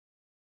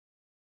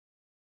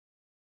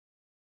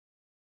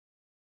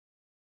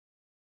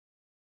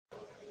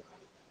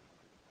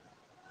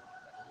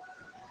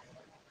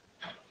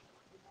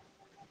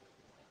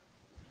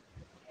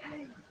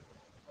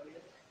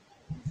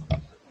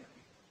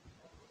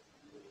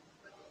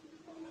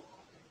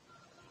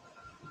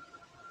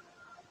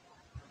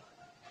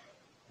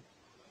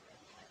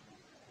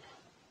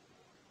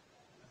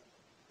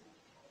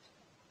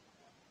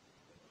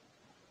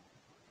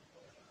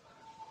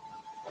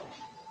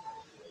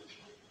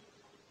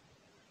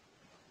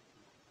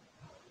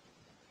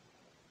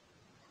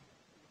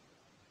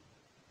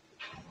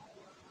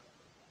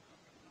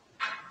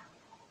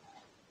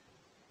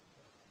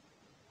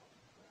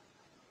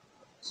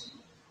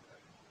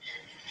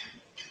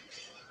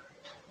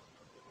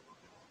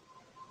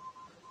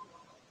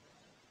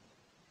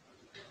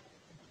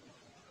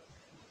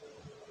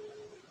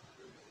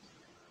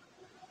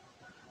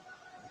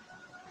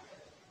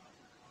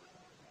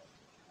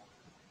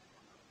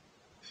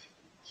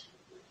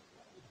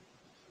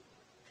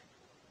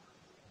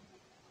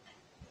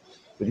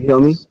Could you hear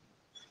me?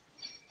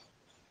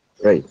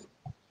 Great.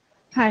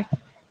 Hi,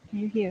 can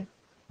you hear?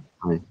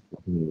 Hi. I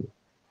can hear you.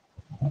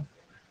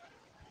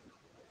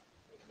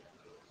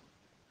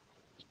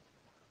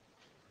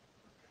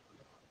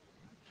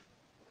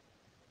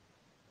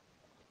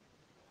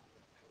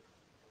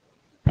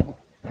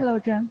 Hello,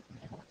 John.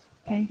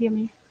 Can you hear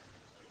me?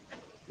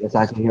 Yes,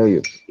 I can hear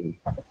you.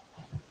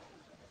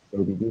 So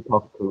did you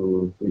talk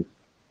to Lwig?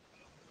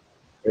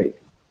 Great.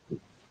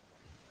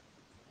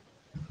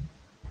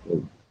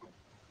 Great.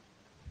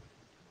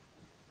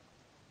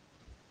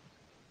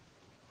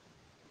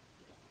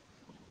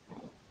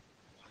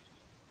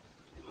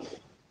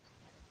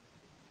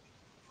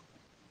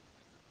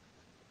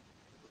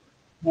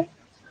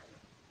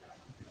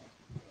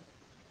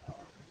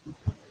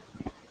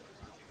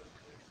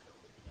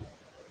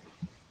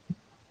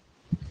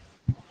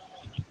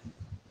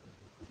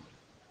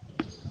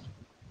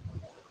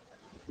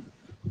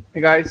 Hey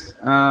guys,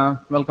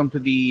 welcome to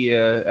the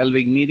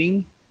Lwig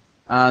meeting.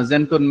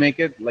 Zen couldn't make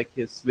it, like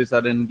his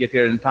visa didn't get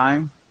here in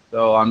time,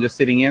 so I'm just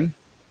sitting in,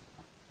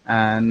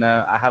 and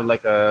I have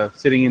like a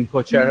sitting in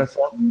co-chair as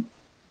well.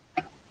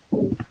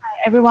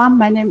 Hi, everyone.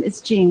 My name is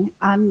Jing.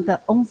 I'm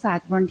the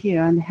on-site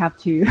volunteer and have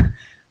to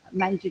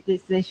manage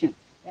this session.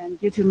 And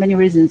due to many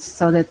reasons,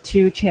 so the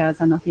two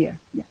chairs are not here.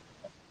 Yeah.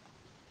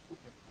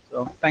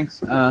 So thanks.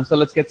 So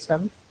let's get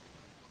started.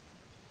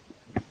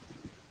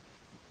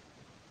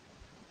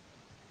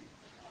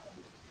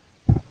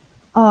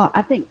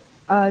 I think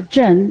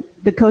Jen,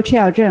 the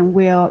co-chair Jen,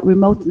 will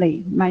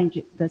remotely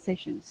manage the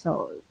session.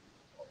 So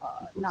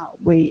now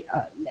we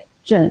let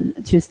Jen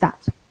to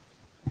start.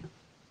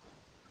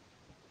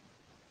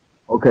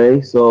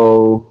 Okay,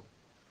 so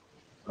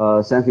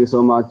thank you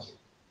so much,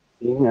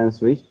 Jing and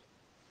Switch.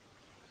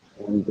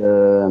 And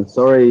I'm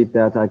sorry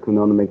that I could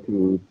not make it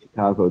to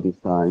Chicago this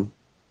time.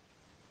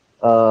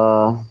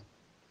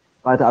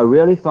 But I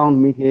really found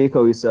meeting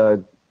Echo is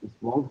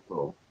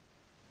wonderful.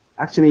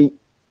 Actually,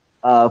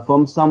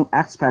 from some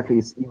aspect,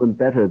 it's even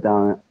better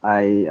than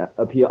I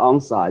appear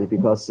on site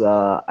because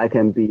I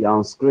can be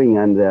on screen,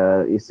 and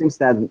it seems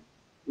that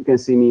you can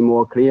see me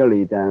more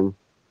clearly than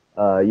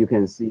you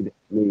can see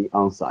me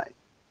on site.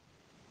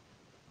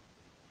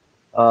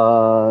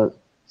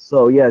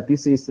 So yeah,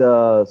 this is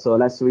so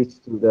let's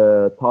switch to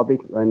the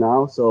topic right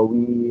now. So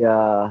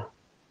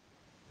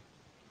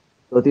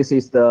so this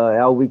is the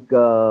Lwig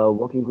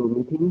working group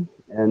meeting,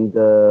 and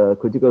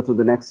could you go to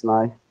the next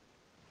slide?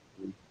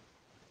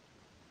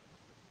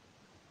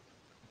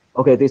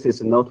 Okay, this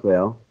is not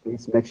well.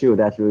 Please make sure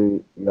that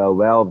you are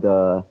aware of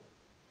the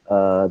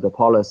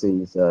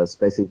policies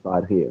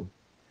specified here.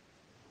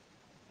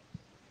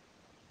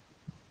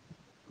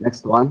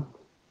 Next one.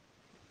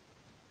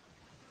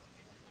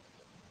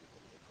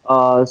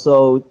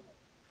 So,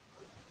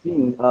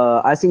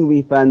 I think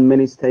we found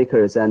many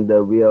takers, and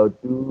we'll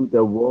do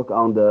the work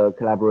on the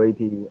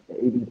collaborative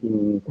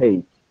editing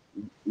page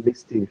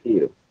listed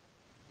here,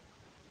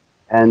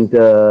 and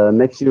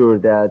make sure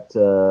that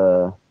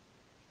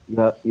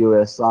you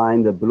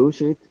assign the blue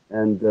sheet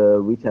and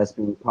which has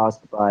been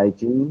passed by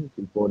Jim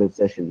before the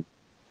session.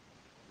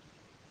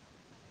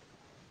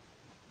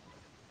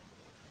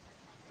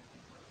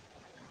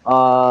 We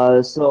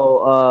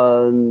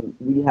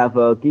have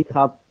a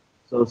GitHub.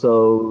 So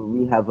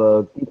we have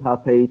a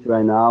GitHub page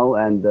right now,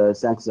 and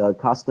thanks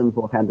Custom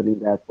for handling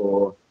that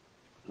for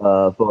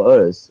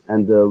us.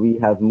 And we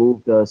have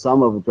moved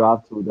some of the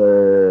draft to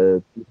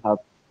the GitHub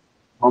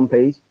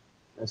homepage,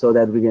 so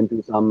that we can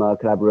do some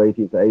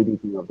collaborative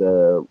editing of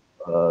the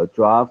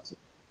draft,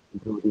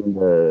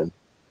 including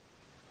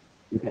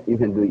you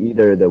can do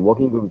either the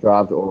working group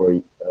draft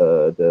or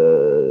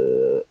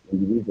the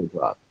individual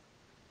draft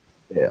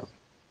there.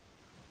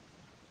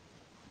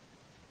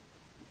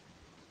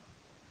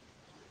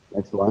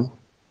 Next one.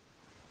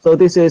 So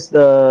this is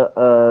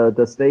the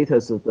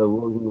status of the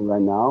working group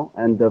right now,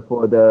 and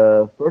for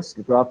the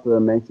first draft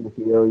mentioned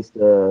here is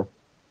the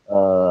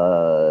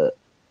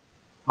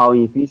how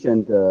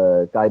efficient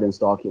guidance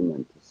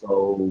document.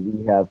 So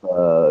we have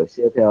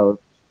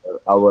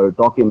our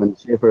document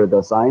Shepard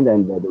assigned,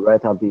 and the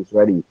write-up is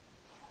ready,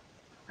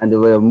 and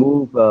we'll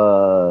move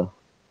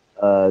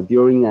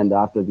during and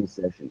after this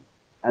session.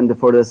 And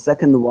for the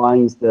second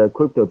one is the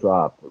crypto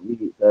draft.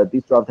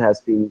 This draft has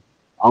been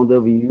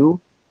under review,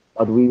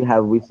 but we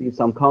have received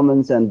some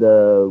comments, and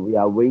we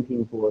are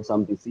waiting for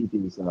some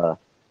decisions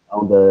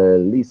on the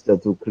list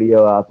to clear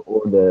up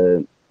all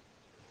the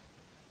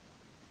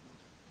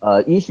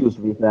issues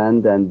we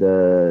found and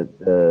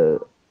the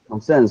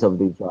concerns of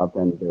the draft,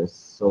 and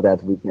so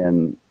that we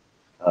can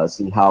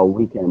see how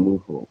we can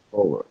move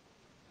forward.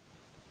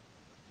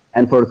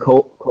 And for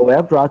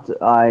co-op draft,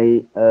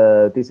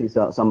 this is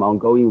some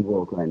ongoing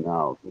work right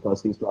now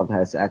because this draft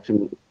has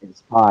actually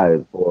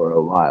expired for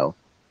a while.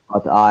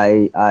 But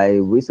I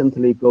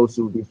recently go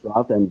through this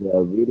draft and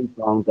really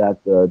found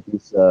that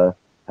this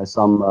has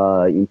some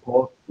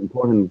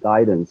important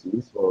guidance,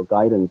 useful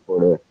guidance for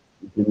the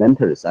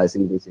implementers. I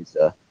think this is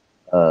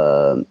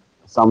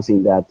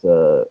something that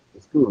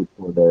is good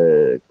for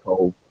the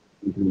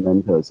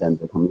co-implementers and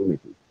the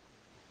community.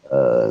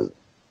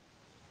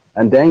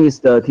 And then is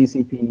the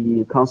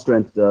TCP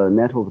constraint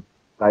network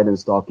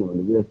guidance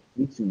document,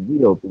 which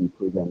will be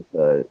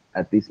presented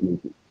at this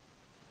meeting.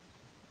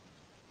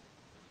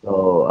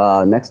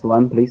 So next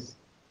one, please.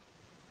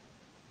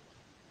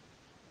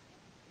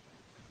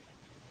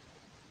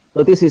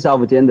 So this is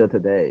our agenda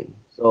today.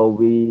 So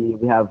we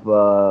have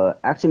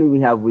actually we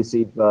have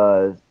received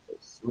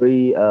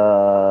 3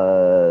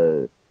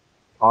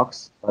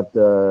 talks, but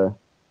the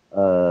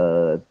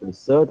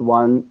third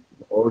one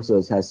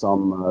also has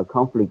some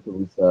conflict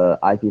with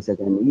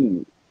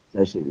IPsec-ME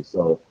session,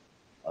 so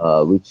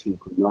which he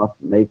could not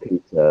make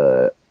it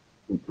to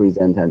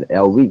present at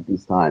Lwig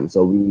this time.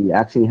 So we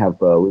actually have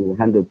we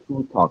handled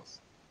 2 talks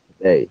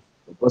today.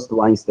 The first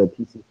one is the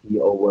TCP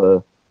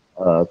over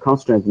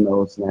constraint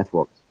nodes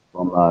networks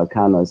from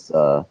Kana's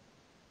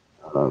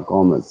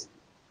Gomez.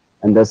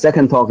 And the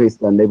second talk is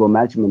the enable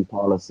management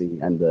policy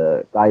and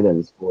the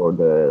guidance for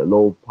the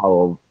low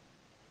power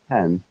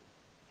 10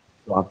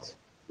 draft,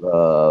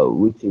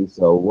 which is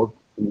a work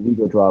in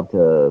video draft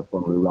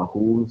from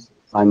Rahul,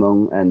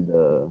 Simon,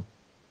 and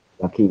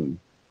Rakim.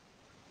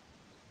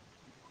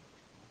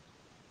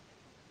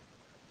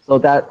 So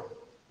that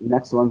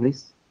next one,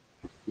 please.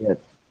 Yes.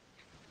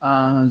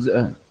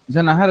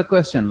 Then I had a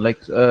question,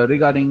 like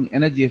regarding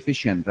energy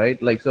efficient,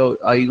 right? Like, so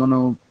are you going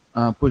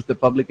to push the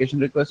publication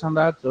request on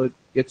that so it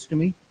gets to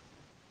me?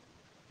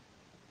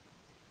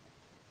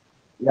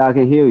 Yeah, I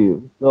can hear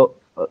you. So,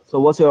 so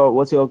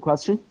what's your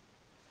question?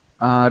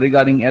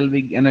 Regarding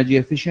Lwig energy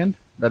efficient,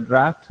 the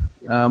draft,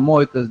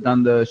 Mohit has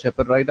done the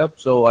Shepherd write-up.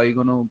 So are you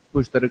going to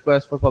push the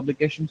request for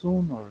publication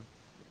soon, or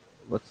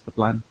what's the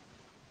plan?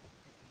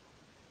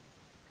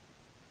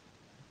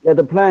 Yeah,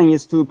 the plan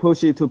is to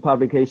push it to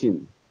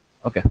publication.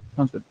 Okay,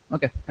 sounds good.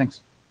 Okay,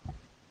 thanks.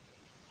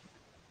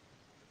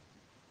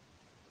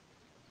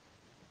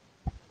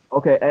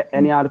 Okay,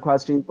 any other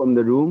question from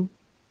the room?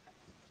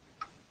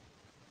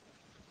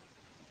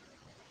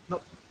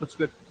 No, that's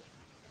good.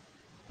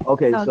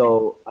 Okay,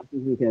 so I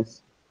think we can.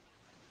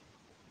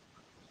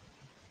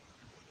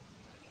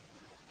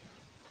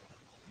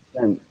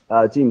 Then,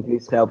 Jim,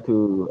 please help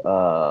to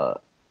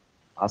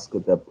ask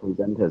the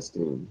presenters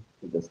to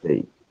the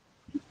stage.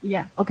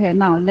 Yeah, okay,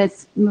 now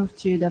let's move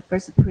to the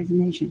first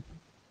presentation.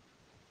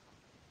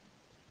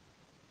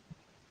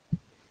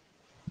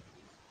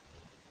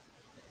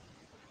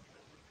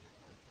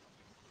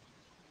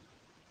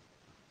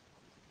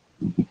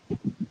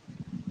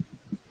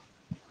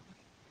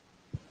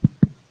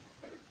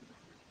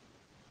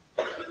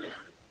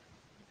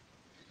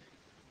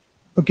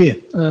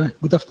 Okay,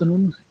 good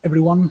afternoon,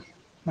 everyone.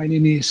 My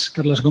name is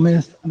Carlos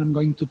Gomez, and I'm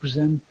going to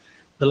present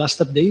the last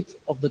update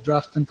of the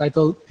draft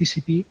entitled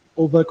TCP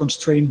over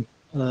constrained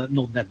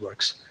node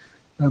networks.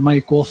 My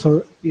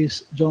co-author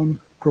is John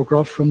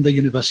Crowcroft from the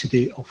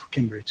University of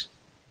Cambridge.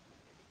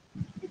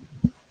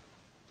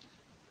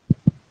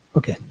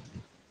 Okay,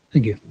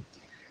 thank you.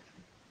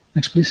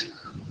 Next, please.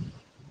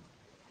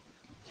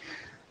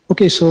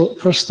 Okay, so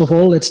first of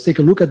all, let's take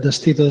a look at the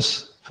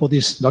status for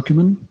this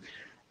document.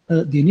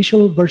 The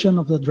initial version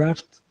of the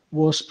draft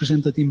was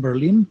presented in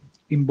Berlin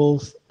in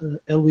both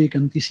Lwig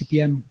and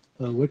TCPM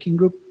working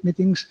group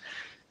meetings.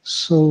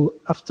 So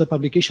after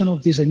publication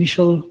of this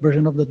initial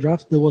version of the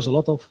draft, there was a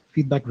lot of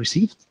feedback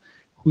received,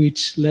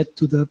 which led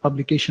to the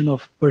publication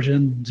of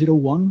version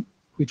 01,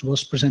 which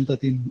was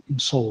presented in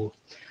Seoul.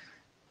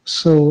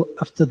 So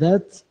after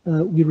that,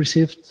 we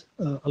received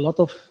a lot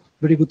of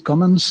very good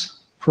comments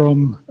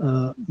from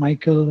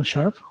Michael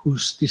Sharp,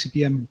 who's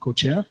TCPM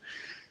co-chair.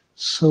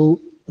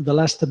 So the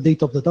last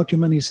update of the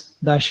document is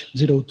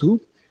 -02,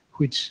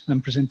 which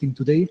I'm presenting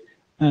today.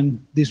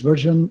 And this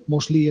version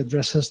mostly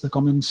addresses the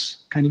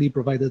comments kindly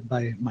provided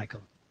by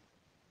Michael.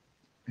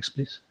 Next,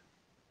 please.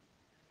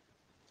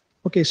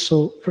 Okay,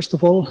 so first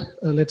of all,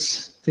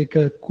 let's take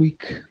a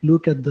quick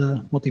look at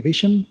the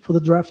motivation for the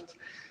draft.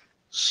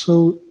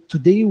 So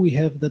today we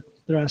have that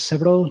there are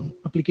several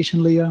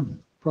application layer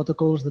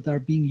protocols that are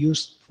being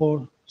used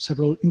for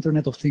several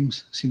Internet of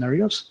Things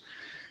scenarios.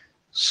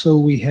 So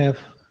we have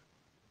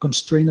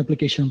Constrained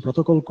Application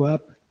Protocol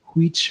CoAP,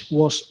 which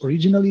was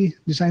originally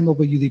designed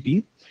over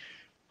UDP.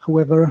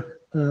 However,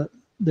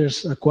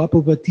 there's a CoAP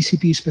over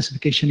TCP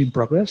specification in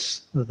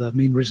progress, the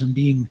main reason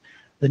being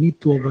the need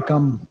to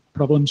overcome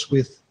problems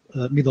with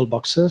middle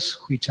boxes,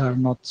 which are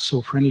not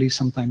so friendly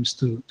sometimes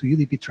to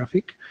UDP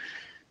traffic.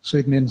 So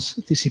it means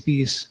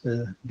TCP is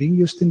being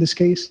used in this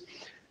case.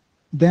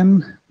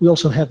 Then we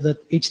also have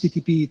that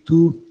HTTP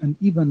 2 and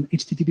even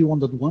HTTP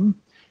 1.1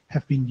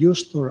 have been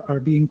used or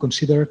are being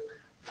considered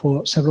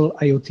for several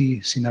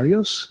IoT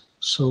scenarios.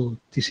 So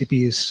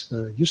TCP is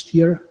used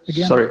here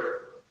again. Sorry.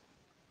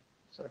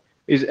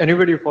 Is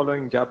anybody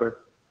following Jabber?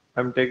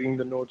 I'm taking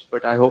the notes,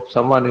 but I hope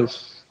someone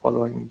is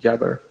following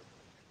Jabber.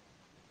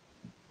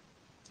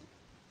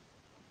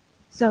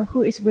 So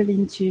who is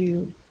willing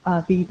to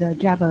be the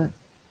Jabber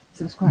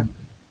subscriber?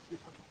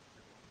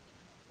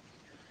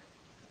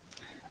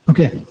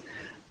 Okay.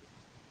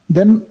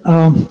 Then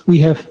we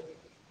have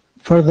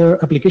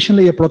further application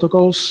layer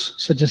protocols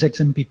such as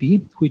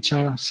XMPP, which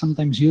are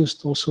sometimes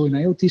used also in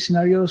IoT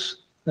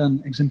scenarios.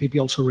 and XMPP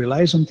also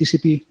relies on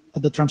TCP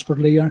at the transport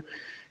layer.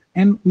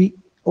 And we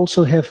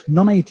also have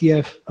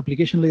non-IETF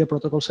application layer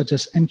protocols such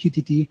as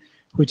MQTT,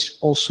 which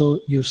also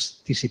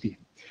use TCP.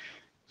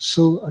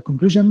 So a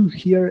conclusion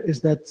here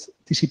is that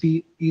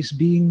TCP is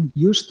being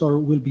used or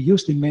will be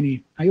used in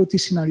many IoT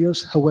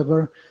scenarios.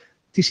 However,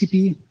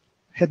 TCP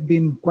had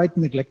been quite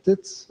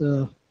neglected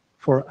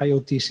for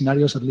IoT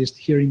scenarios, at least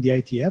here in the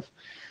IETF.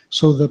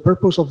 So the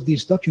purpose of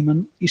this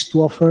document is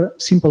to offer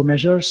simple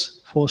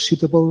measures for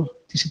suitable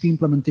TCP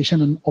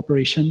implementation and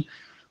operation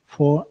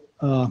for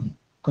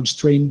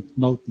constrained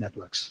node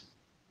networks.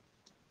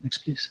 Next,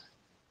 please.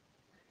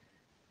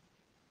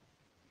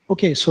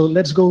 Okay, so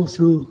let's go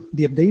through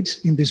the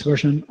updates in this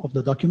version of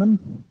the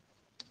document.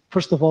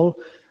 First of all,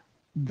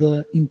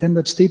 the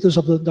intended status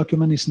of the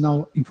document is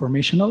now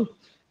informational.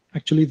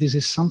 Actually, this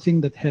is something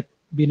that had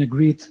been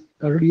agreed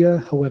earlier.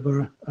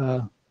 However,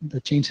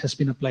 the change has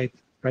been applied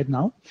right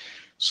now.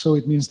 So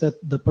it means that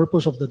the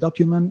purpose of the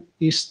document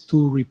is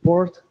to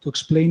report, to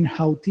explain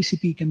how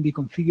TCP can be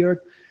configured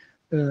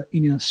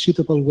in a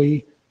suitable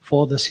way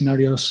for the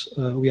scenarios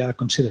we are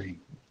considering.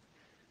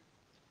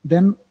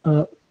 Then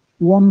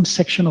one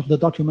section of the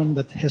document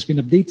that has been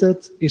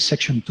updated is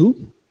section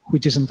 2,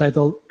 which is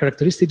entitled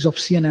Characteristics of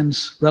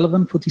CNNs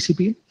Relevant for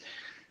TCP.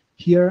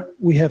 Here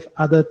we have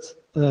added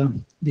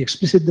the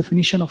explicit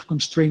definition of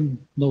constrained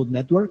node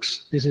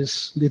networks. This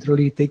is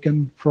literally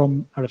taken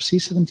from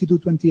RFC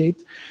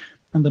 7228.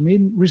 And the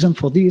main reason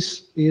for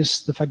this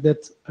is the fact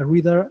that a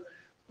reader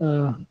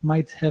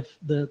might have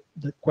the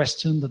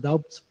question, the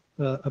doubt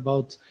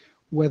about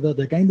whether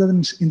the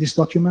guidance in this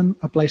document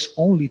applies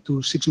only to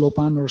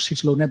 6LoWPAN or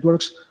 6Low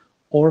networks,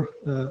 or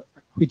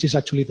which is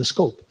actually the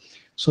scope.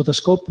 So the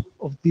scope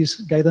of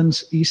this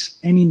guidance is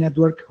any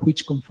network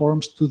which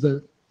conforms to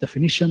the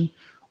definition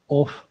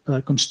of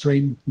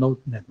constrained node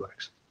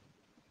networks.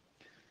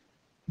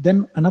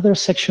 Then another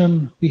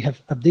section we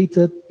have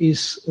updated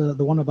is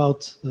the one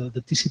about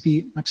the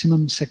TCP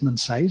maximum segment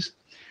size.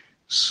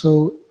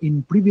 So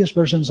in previous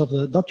versions of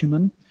the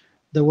document,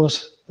 there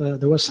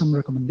were some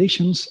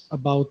recommendations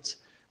about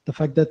the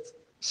fact that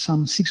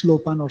some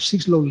 6LoWPAN or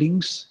 6Low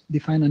links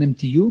define an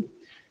MTU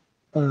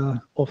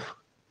of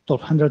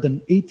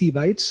 1280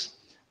 bytes.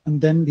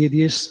 And then the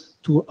idea is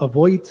to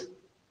avoid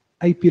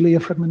IP layer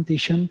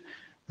fragmentation,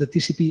 the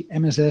TCP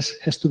MSS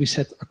has to be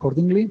set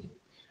accordingly.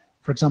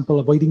 For example,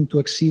 avoiding to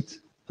exceed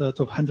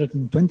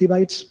 1220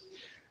 bytes.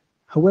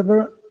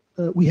 However,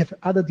 we have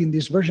added in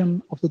this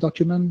version of the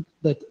document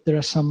that there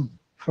are some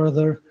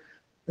further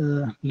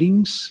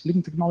link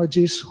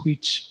technologies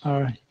which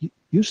are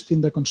used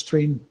in the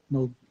constrained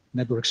node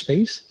network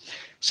space,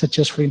 such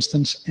as, for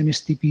instance,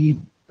 MSTP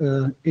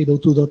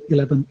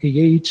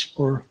 802.11ah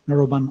or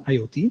narrowband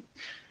IoT,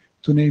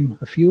 to name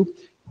a few,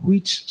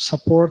 which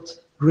support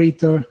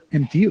greater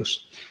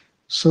MTUs.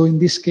 So in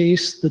this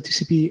case, the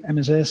TCP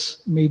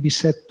MSS may be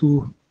set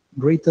to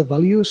greater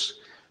values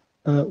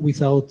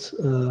without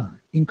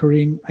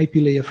incurring IP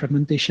layer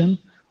fragmentation,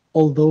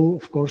 although,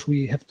 of course,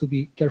 we have to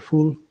be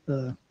careful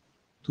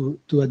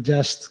to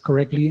adjust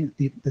correctly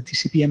the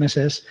TCP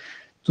MSS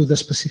to the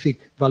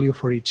specific value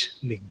for each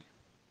link.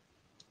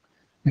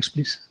 Next,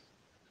 please.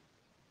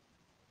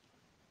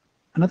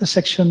 Another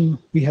section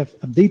we have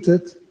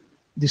updated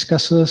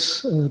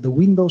discusses the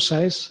window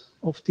size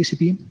of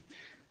TCP.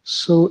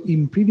 So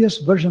in previous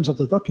versions of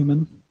the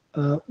document,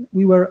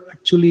 we were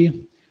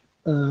actually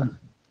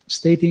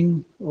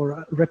stating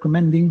or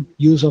recommending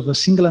use of a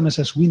single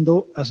MSS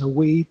window as a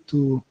way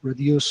to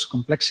reduce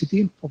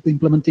complexity of the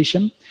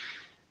implementation.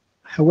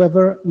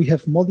 However, we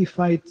have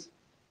modified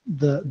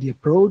the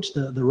approach,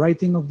 the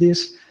writing of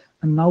this,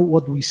 and now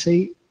what we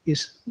say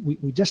is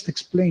we just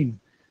explain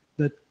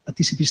that a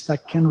TCP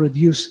stack can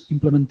reduce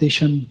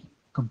implementation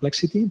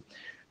complexity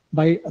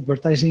by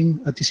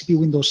advertising a TCP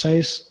window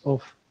size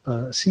of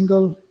a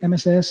single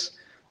MSS,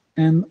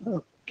 and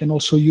can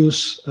also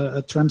use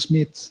a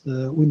transmit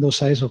window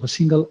size of a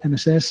single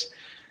MSS.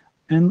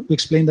 And we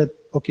explain that,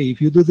 okay, if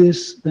you do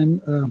this,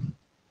 then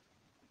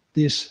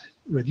this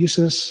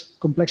reduces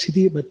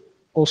complexity, but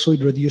also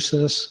it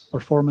reduces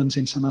performance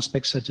in some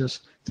aspects, such as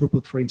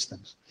throughput, for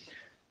instance.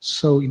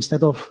 So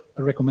instead of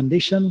a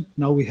recommendation,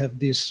 now we have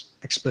this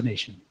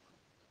explanation.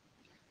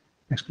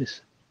 Next,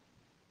 please.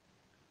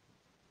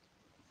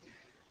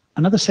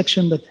 Another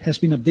section that has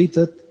been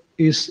updated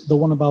is the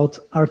one about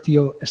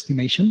RTO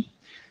estimation.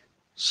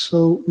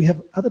 So we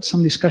have added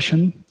some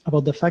discussion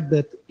about the fact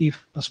that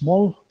if a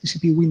small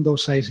TCP window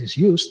size is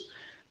used,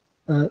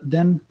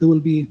 then there will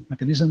be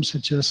mechanisms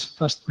such as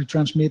fast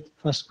retransmit,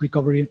 fast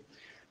recovery,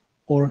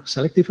 or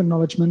selective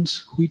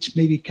acknowledgements, which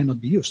maybe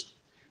cannot be used.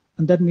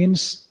 And that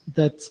means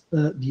that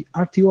the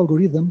RTO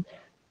algorithm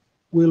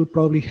will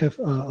probably have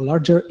a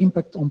larger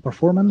impact on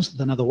performance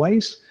than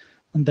otherwise.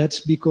 And that's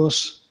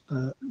because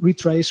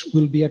retries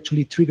will be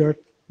actually triggered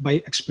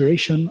by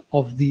expiration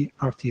of the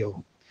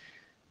RTO.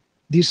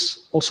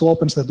 This also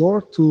opens the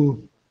door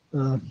to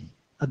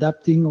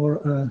adapting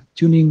or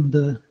tuning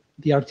the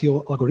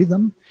RTO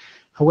algorithm.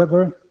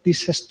 However,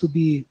 this has to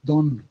be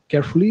done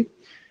carefully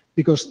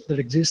because there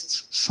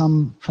exists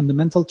some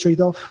fundamental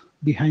trade-off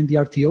behind the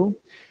RTO,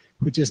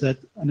 which is that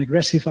an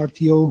aggressive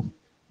RTO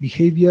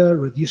behavior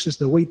reduces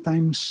the wait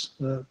times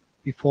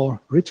before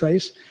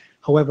retries.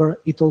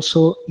 However, it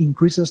also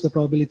increases the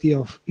probability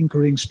of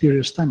incurring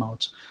spurious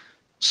timeouts.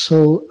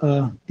 So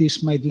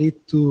this might lead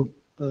to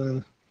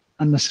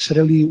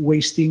unnecessarily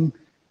wasting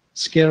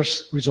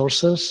scarce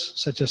resources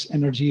such as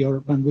energy or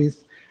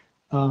bandwidth,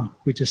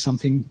 which is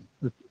something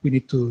that we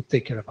need to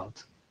take care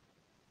about.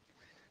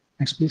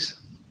 Next, please.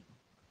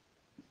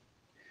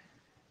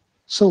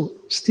 So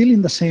still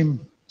in the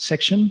same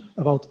section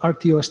about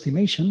RTO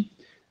estimation,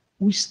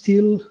 we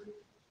still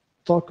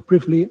talk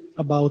briefly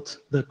about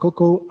the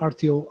COCO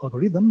RTO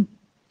algorithm.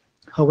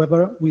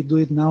 However, we do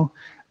it now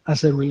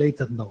as a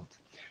related node.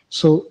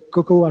 So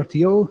COCO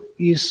RTO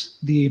is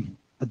the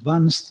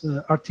advanced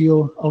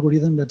RTO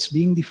algorithm that's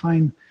being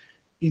defined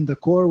in the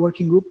core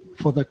working group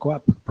for the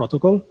CoAP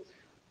protocol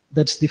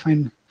that's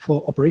defined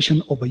for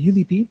operation of a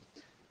UDP.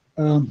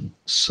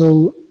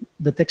 So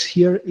the text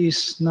here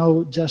is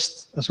now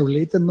just as a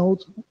related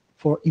node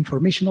for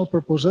informational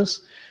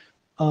purposes.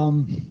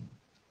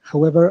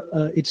 However,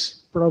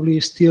 it's probably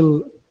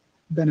still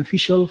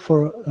beneficial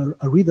for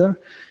a reader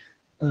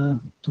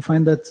to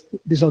find that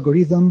this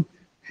algorithm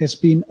has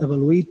been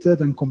evaluated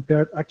and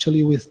compared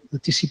actually with the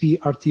TCP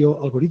RTO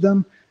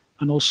algorithm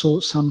and also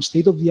some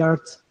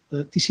state-of-the-art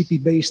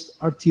TCP-based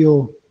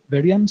RTO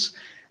variants.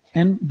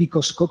 And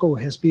because COCO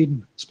has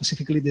been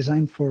specifically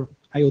designed for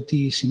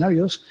IoT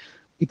scenarios,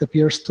 it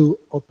appears to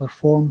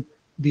outperform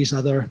these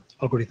other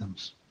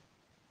algorithms.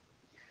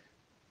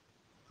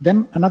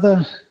 Then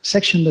another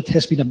section that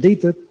has been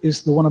updated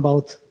is the one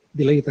about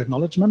delayed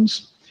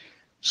acknowledgements.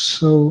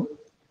 So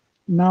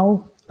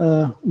now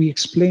we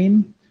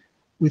explain,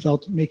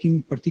 without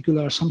making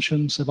particular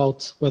assumptions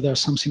about whether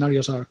some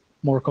scenarios are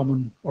more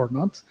common or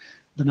not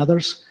than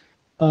others,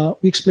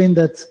 we explain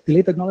that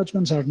delayed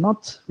acknowledgements are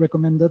not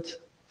recommended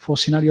for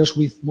scenarios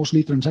with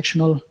mostly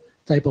transactional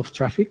type of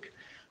traffic,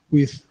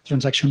 with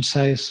transaction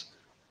size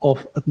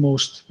of at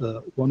most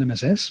 1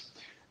 MSS.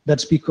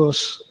 That's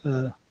because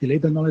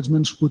delayed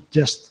acknowledgements would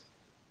just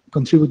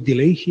contribute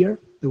delay here.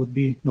 There would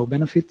be no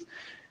benefit.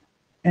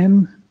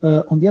 And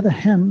on the other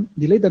hand,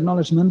 delayed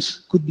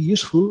acknowledgements could be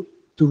useful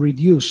to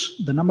reduce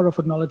the number of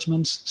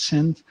acknowledgements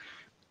sent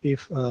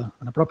if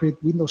an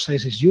appropriate window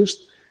size is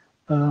used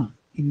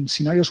in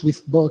scenarios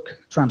with bulk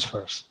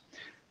transfers.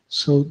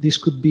 So this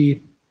could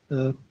be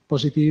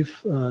positive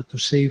to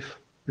save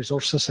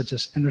resources such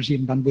as energy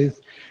and bandwidth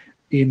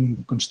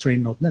in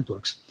constrained node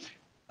networks.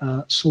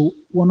 So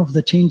one of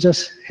the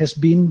changes has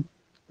been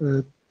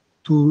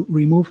to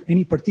remove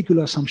any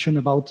particular assumption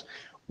about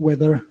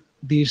whether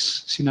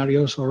these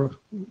scenarios or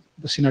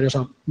the scenarios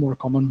are more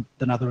common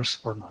than others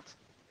or not.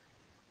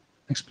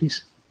 Next,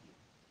 please.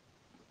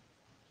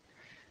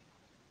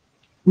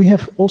 We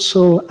have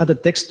also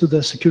added text to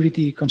the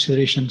security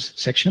considerations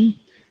section.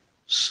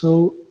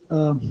 So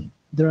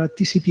there are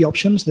TCP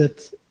options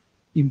that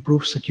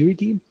improve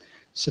security,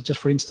 such as,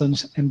 for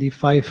instance,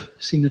 MD5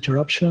 signature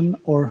option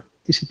or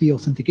TCP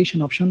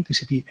authentication option,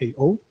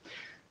 TCP-AO.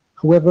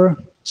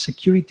 However,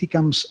 security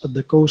comes at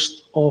the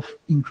cost of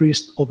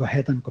increased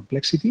overhead and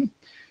complexity.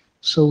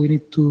 So we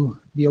need to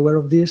be aware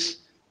of this.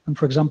 And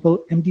for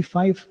example,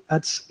 MD5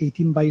 adds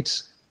 18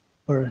 bytes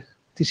per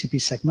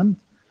TCP segment,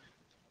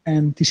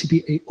 and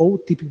TCP-AO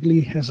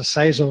typically has a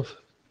size of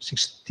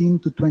 16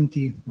 to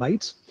 20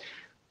 bytes.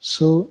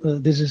 So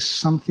this is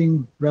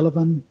something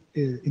relevant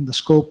in the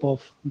scope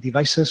of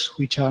devices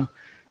which are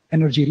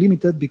energy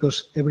limited,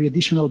 because every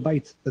additional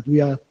byte that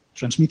we are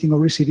transmitting or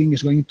receiving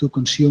is going to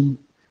consume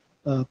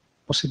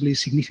possibly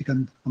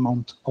significant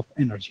amount of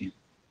energy.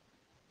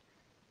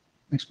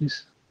 Next,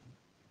 please.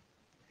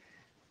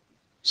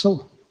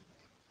 So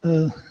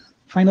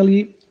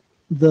finally,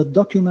 the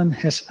document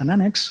has an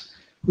annex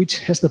which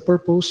has the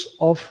purpose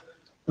of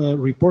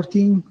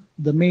reporting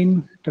the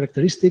main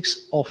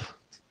characteristics of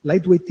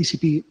lightweight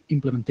TCP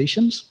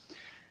implementations.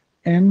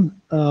 And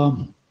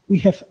we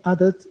have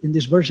added in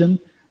this version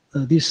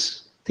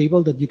this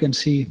table that you can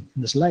see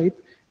in the slide,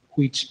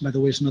 which, by the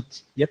way, is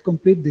not yet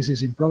complete. This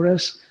is in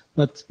progress,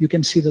 but you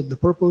can see that the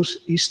purpose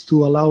is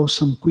to allow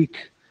some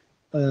quick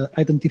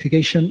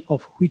identification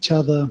of which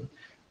are the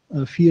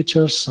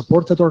features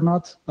supported or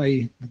not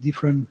by the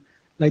different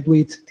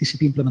lightweight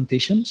TCP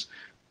implementations.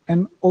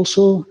 And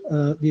also,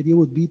 the idea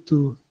would be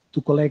to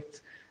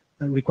collect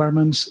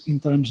requirements in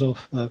terms of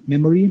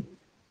memory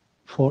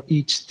for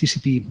each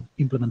TCP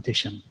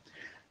implementation.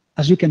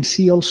 As you can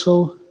see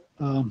also,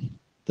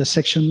 the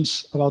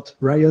sections about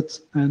Riot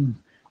and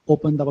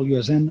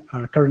OpenWSN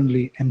are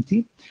currently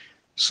empty.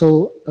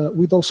 So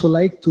we'd also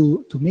like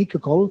to make a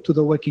call to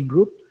the working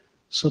group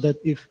so that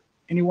if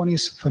anyone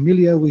is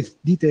familiar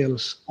with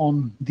details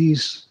on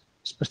these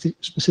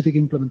specific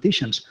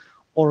implementations,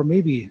 or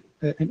maybe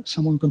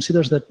someone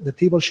considers that the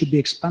table should be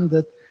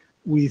expanded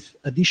with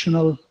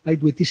additional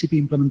lightweight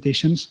TCP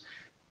implementations,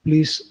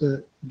 please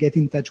get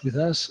in touch with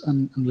us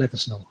and let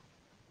us know.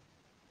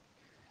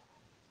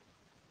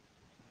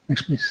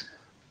 Next, please.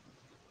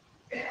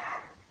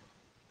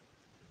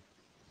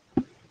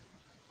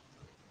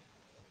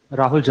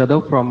 Rahul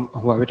Jadhav from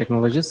Huawei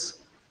Technologies.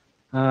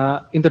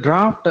 In the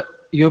draft,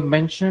 you have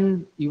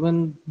mentioned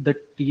even the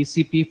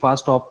TCP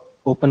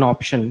open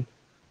option.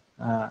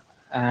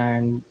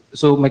 And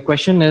so my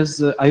question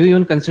is, are you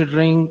even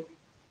considering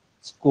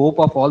scope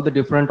of all the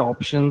different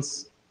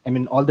options? I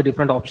mean, all the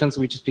different options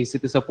which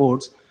TCP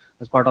supports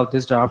as part of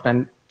this draft,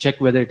 and check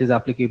whether it is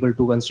applicable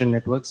to constrained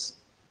networks?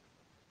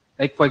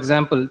 Like, for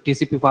example,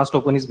 TCP fast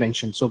open is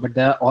mentioned. So, but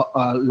there are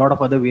a lot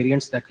of other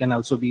variants that can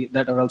also be,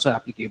 that are also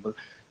applicable.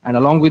 And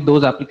along with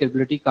those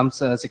applicability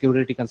comes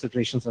security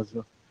considerations as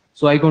well.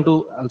 So are you going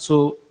to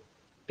also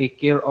take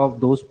care of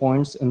those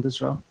points in this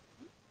draft?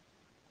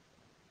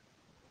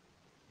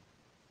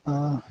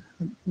 I'm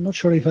not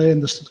sure if I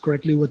understood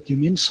correctly what you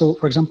mean. So,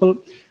 for example,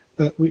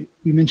 we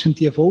mentioned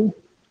TFO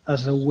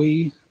as a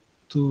way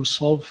to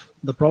solve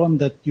the problem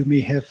that you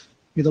may have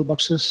middle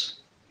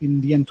boxes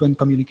in the end-to-end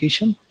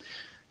communication.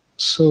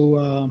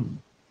 So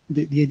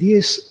the idea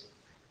is,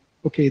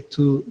 okay,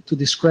 to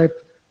describe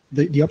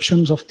the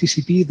options of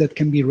TCP that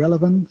can be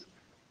relevant,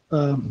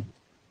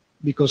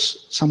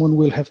 because someone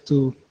will have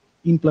to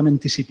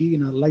implement TCP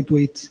in a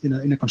lightweight,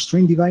 in a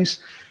constrained device.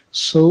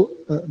 So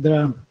there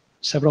are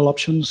several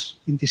options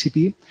in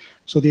TCP.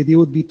 So the idea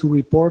would be to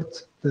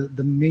report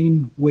the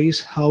main ways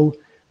how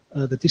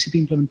the TCP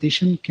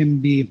implementation can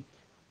be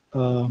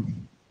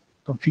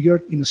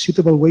configured in a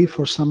suitable way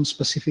for some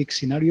specific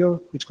scenario,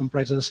 which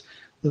comprises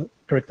the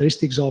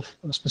characteristics of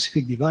a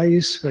specific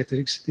device,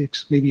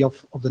 characteristics maybe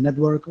of the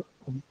network,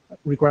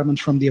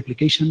 requirements from the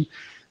application.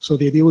 So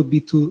the idea would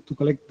be to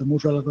collect the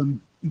most relevant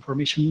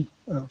information,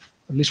 at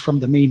least from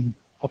the main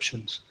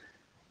options.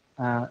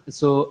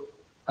 So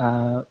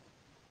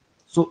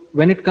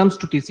when it comes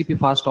to TCP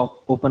fast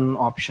open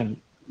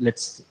option,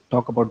 let's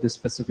talk about this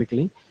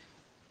specifically.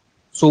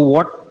 So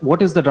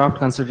what is the draft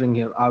considering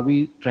here? Are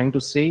we trying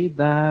to say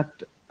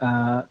that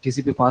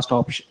TCP fast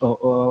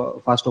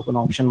open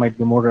option might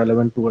be more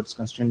relevant towards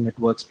constrained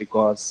networks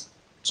because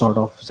it sort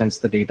of sends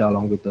the data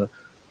along with the?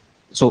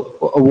 So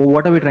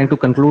what are we trying to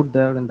conclude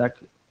there in that?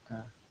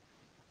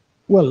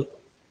 Well,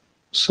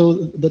 so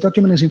the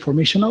document is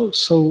informational,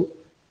 so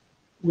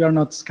we are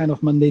not kind of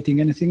mandating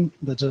anything.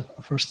 That's a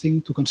first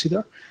thing to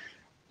consider.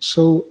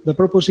 So the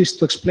purpose is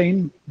to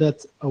explain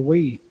that a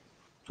way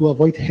to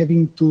avoid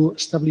having to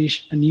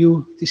establish a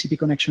new TCP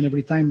connection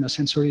every time a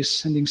sensor is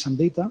sending some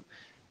data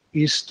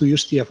is to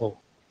use TFO.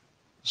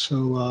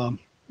 So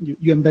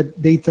you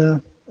embed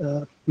data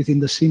within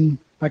the SYN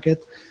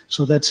packet.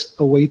 So that's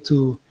a way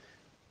to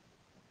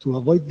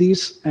avoid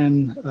this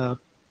and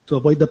to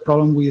avoid the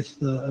problem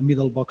with a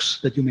middle box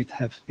that you might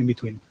have in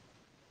between.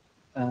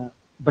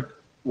 But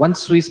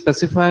once we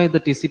specify the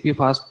TCP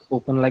fast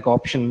open like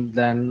option,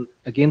 then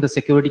again the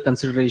security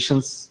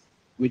considerations,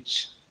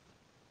 which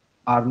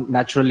are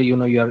naturally,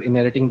 you are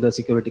inheriting the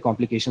security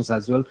complications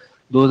as well.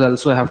 Those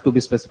also have to be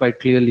specified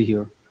clearly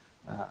here.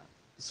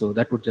 So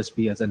that would just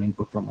be as an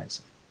input from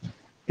myself.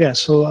 Yeah.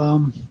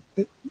 So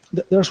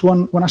there's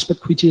one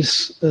aspect which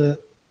is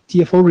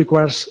TFO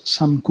requires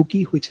some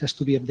cookie which has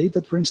to be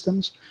updated, for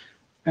instance,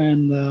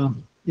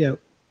 and yeah,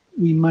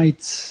 we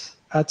might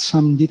add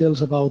some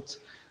details about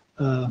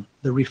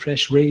the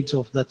refresh rates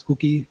of that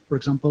cookie, for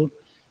example.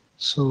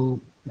 So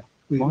yeah,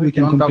 we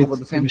can talk about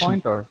the same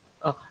point, or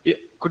yeah.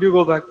 Could you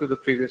go back to the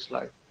previous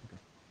slide?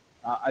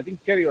 I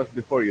think Kerry was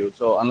before you,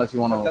 so unless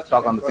you want to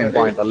talk on the same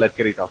point, I'll let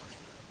Kerry talk.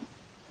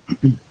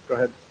 Go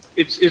ahead.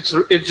 It's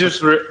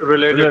just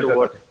related to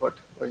what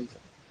you said.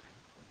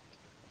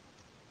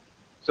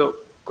 So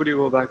could you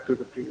go back to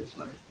the previous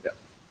slide? Yeah.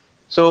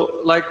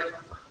 So like,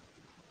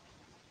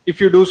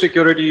 if you do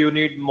security, you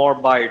need more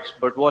bytes,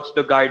 but what's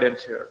the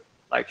guidance here?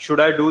 Like, should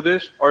I do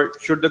this, or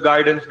should the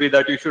guidance be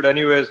that you should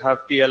anyways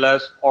have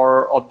TLS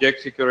or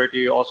object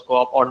security or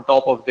scope on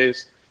top of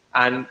this,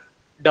 and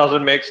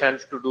doesn't make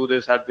sense to do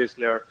this at this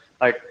layer?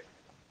 Like,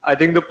 I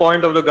think the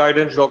point of the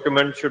guidance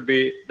document should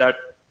be that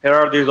here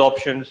are these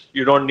options,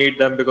 you don't need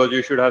them because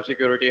you should have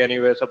security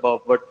anyways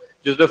above. But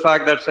just the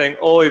fact that saying,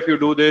 oh, if you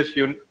do this,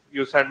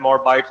 you send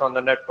more bytes on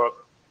the network,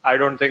 I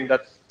don't think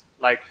that's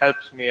like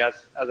helps me as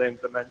an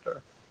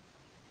implementer.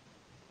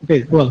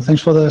 Okay, well,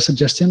 thanks for the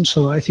suggestion.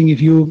 So I think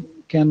if you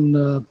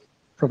can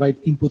provide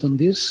input on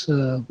this,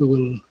 we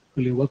will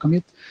really welcome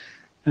it.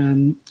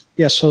 And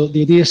yeah, so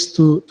the idea is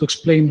to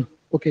explain,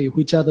 okay,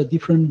 which are the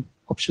different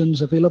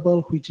options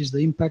available, which is the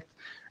impact,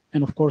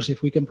 and of course,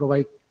 if we can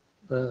provide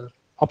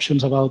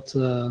options about,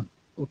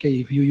 okay,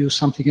 if you use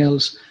something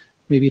else,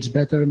 maybe it's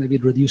better, maybe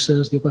it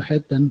reduces the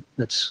overhead, then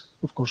that's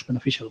of course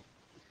beneficial.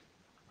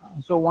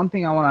 So one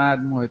thing I want to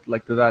add more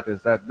to that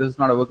is that this is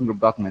not a working group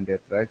document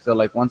yet, right? So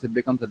like once it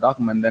becomes a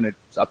document, then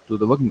it's up to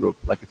the working group.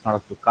 Like it's not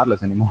up to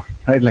Carlos anymore,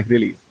 right? Like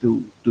really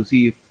to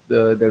see if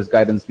there's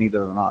guidance needed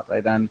or not,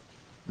 right? And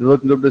the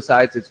working group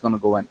decides it's going to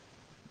go in.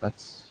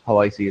 That's how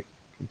I see it.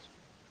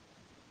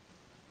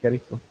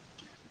 Kerry?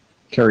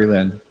 Kerry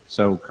Lynn.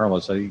 So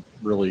Carlos, I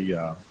really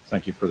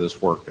thank you for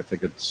this work. I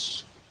think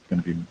it's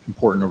going to be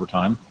important over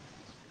time.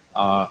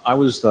 I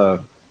was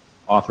the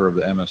author of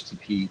the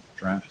MSTP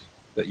draft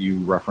that you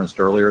referenced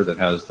earlier that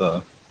has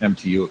the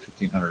MTU of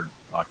 1500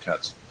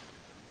 octets.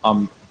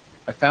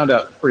 I found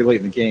out pretty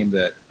late in the game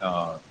that,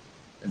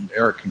 and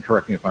Eric can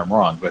correct me if I'm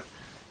wrong, but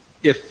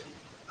if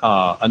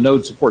a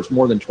node supports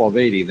more than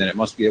 1280, then it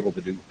must be able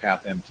to do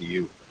path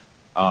MTU.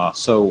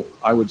 So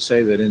I would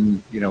say that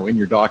in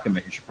your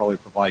document, you should probably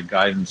provide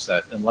guidance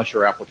that unless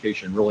your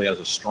application really has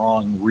a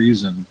strong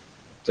reason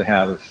to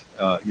have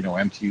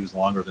MTUs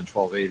longer than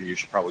 1280, you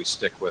should probably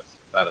stick with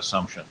that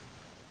assumption.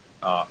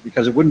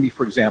 Because it wouldn't be,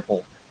 for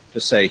example, to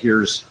say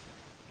here's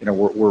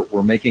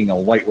we're making a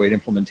lightweight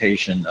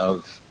implementation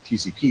of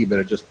TCP, but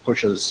it just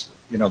pushes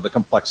the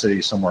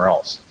complexity somewhere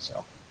else.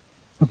 So.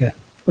 Okay,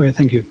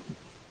 thank you.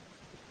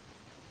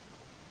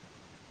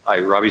 Hi,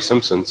 Robbie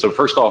Simpson. So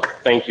first off,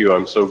 thank you.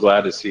 I'm so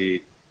glad to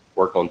see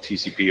work on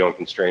TCP on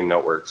constrained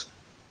networks.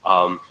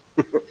 Have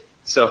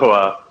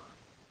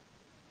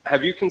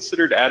you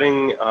considered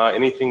adding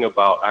anything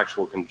about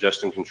actual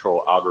congestion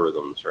control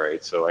algorithms,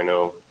 right? So I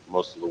know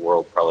most of the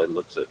world probably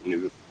looks at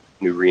new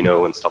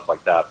Reno and stuff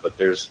like that, but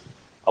there's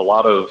a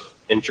lot of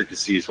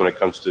intricacies when it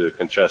comes to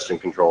congestion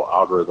control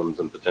algorithms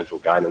and potential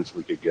guidance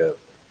we could give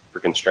for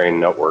constrained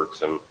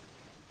networks, and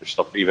there's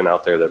stuff even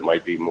out there that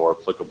might be more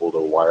applicable to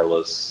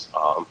wireless,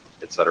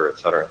 et cetera, et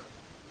cetera.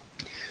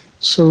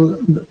 So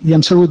the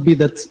answer would be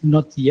that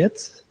not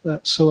yet.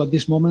 So at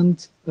this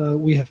moment,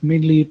 we have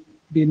mainly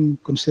been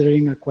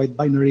considering a quite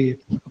binary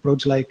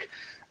approach, like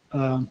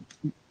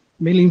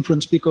mainly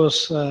influenced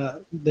because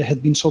there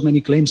had been so many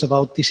claims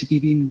about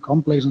TCP being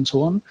complex and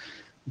so on,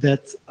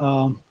 that,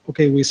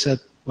 okay, we said,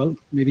 well,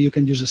 maybe you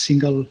can use a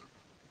single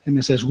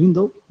MSS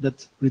window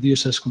that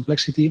reduces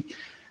complexity,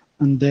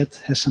 and that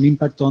has some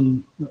impact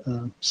on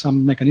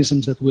some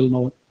mechanisms that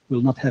will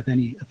not have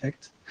any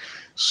effect.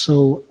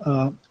 So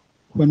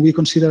when we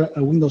consider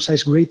a window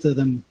size greater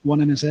than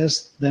one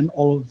MSS, then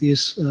all of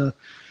these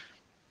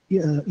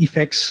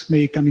effects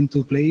may come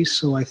into place.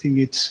 So I think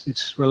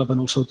it's relevant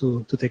also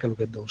to take a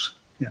look at those.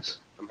 Yes.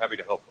 I'm happy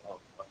to help.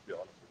 I'll be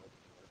honest.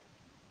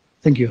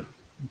 Thank you.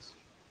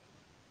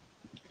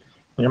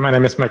 Yeah, my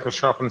name is Michael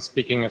Sharp. I'm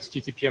speaking as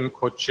TCPM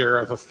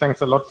co-chair.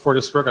 Thanks a lot for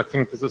this work. I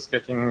think this is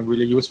getting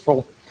really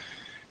useful.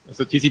 As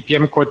a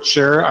TCPM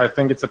co-chair, I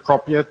think it's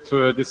appropriate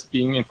to this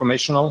being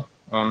informational.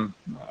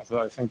 So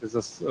I think this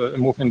is a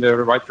move in the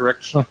right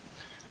direction.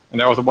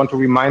 And I also want to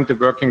remind the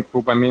working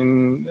group, I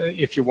mean,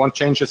 if you want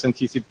changes in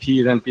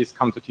TCP, then please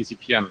come to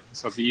TCPM.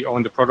 So we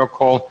own the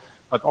protocol,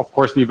 but of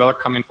course we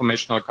welcome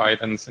informational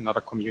guidance in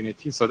other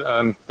communities. So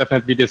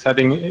definitely this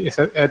heading is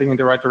heading in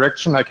the right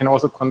direction. I can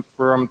also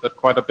confirm that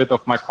quite a bit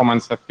of my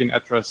comments have been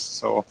addressed.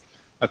 So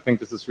I think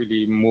this is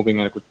really moving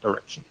in a good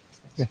direction.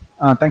 Okay.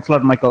 Thanks a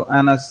lot, Michael.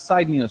 And as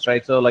side news,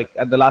 right? So like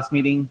at the last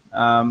meeting,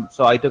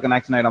 so I took an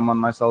action item on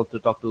myself to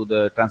talk to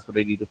the Transport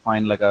AD to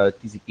find like a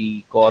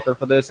TCP co-author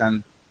for this,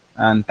 and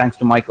thanks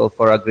to Michael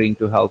for agreeing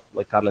to help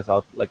like Carlos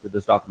out like with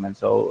this document.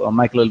 So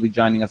Michael will be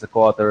joining as a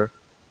co-author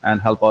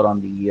and help out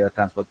on the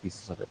transport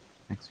pieces of it.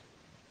 Thanks.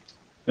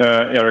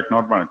 Eric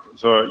Nordmark.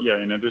 So yeah,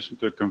 in addition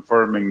to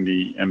confirming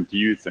the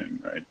MTU thing,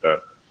 right,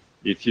 that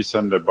if you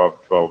send above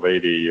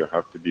 1280, you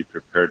have to be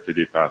prepared to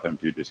do path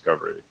MTU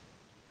discovery.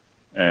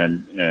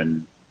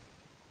 And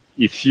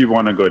if you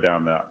want to go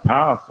down that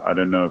path, I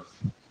don't know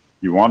if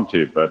you want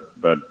to,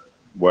 but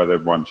whether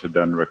one should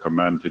then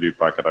recommend to do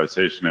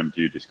packetization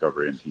MTU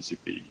discovery in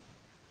TCP,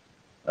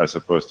 as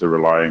opposed to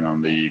relying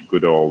on the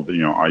good old,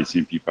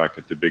 ICMP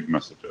packet to big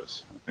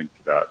messages. I think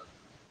that,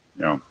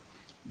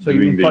 So you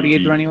mean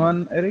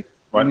 4821, Eric?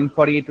 What? You mean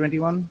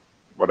 4821?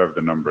 Whatever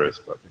the number is,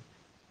 but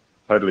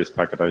title is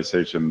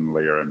packetization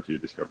layer MTU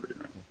discovery.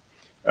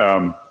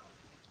 Right?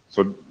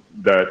 So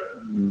that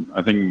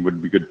I think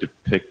would be good to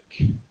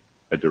pick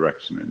a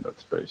direction in that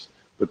space.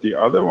 But the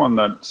other one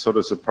that sort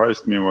of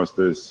surprised me was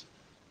this.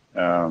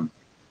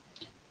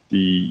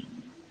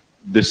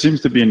 There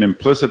seems to be an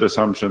implicit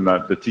assumption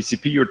that the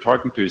TCP you're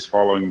talking to is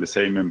following the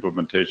same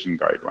implementation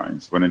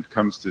guidelines when it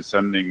comes to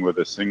sending with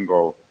a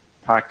single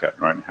packet,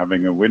 right?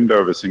 Having a window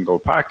of a single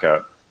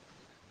packet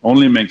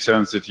only makes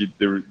sense if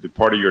the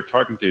party you're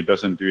talking to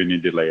doesn't do any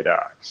delayed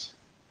acts.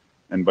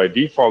 And by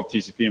default,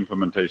 TCP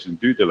implementations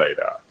do delayed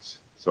acts.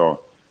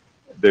 So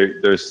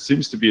there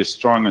seems to be a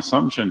strong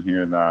assumption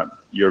here that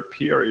your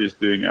peer is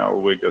doing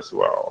Lwig as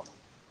well.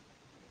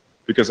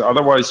 Because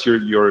otherwise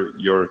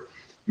your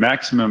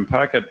maximum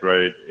packet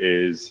rate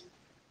is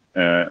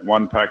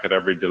 1 packet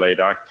every delayed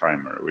act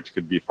timer, which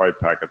could be 5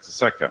 packets a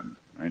second,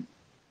 right?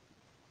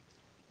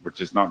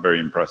 Which is not very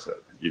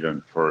impressive,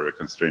 even for a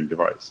constrained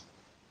device.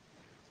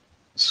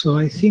 So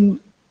I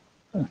think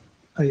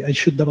I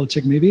should double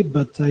check maybe,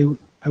 but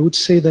I would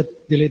say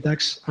that delayed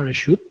acts are a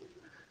should.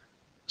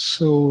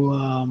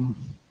 So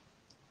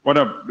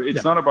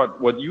it's not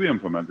about what you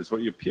implement, it's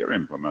what your peer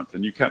implements,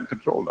 and you can't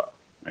control that,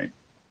 right?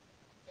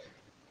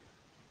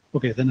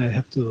 Okay, then I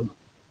have to.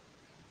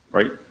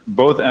 Right,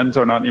 both ends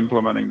are not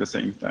implementing the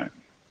same thing.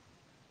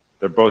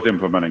 They're both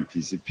implementing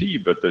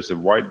TCP, but there's a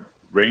wide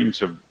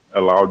range of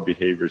allowed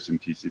behaviors in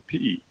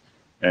TCP,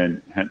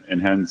 and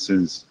hence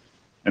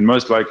and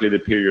most likely the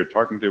peer you're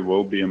talking to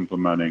will be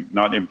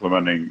not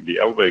implementing the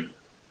Lwig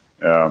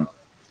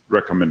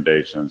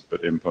recommendations,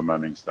 but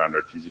implementing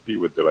standard TCP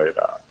with delayed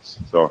acts.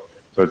 So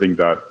I think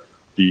that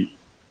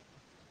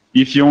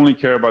if you only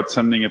care about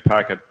sending a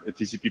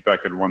TCP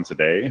packet once a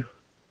day,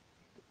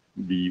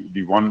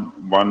 the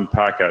one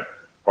packet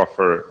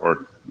buffer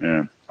or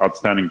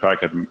outstanding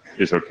packet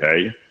is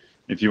okay.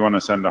 If you want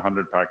to send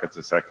 100 packets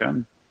a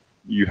second,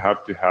 you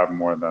have to have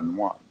more than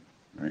one,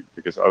 right?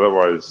 Because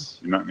otherwise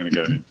you're not going to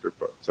get any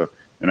throughput. So,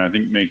 and I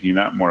think making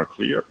that more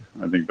clear,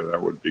 I think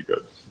that would be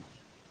good.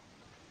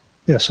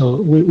 Yeah,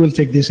 so we'll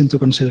take this into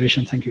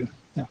consideration. Thank you.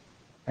 Yeah.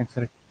 Thanks,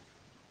 Eric.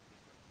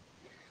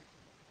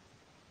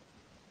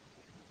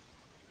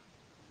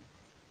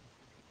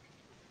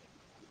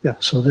 Yeah,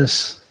 so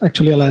this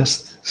actually a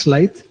last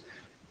slide.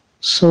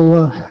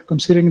 So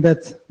considering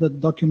that the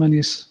document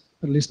is,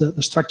 at least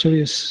the structure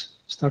is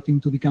starting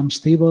to become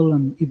stable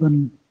and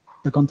even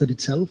the content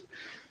itself.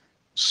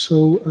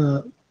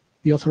 So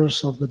the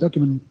authors of the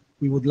document,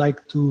 we would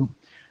like to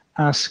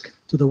ask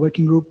to the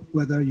working group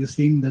whether you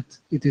think that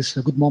it is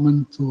a good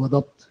moment to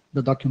adopt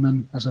the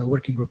document as a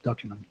working group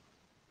document.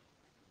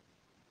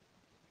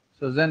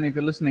 So Zen, if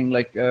you're listening,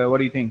 like, what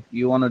do you think?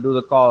 You want to do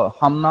the call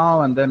hum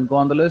now and then go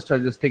on the list, or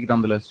just take it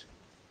on the list?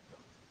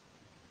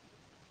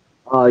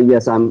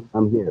 Yes, I'm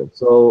here.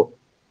 So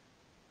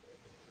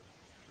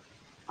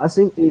I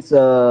think it's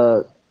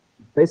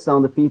based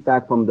on the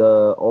feedback from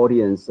the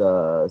audience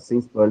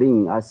since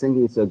Berlin. I think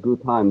it's a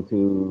good time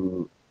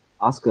to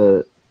ask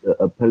the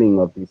appelling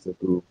of this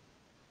group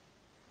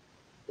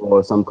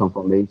for some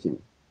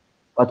confirmation.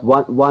 But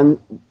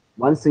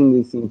one thing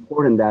is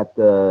important that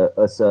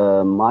as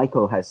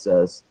Michael has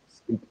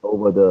speak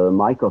over the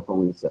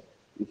microphone, is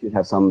we should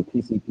have some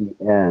TCP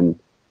and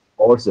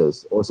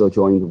authors also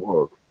join the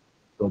work,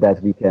 so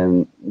that we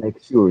can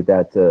make sure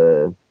that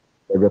the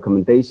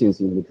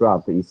recommendations in the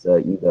draft is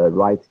in the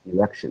right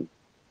direction.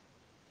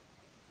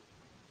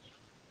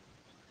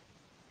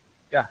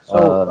 Yeah.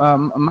 So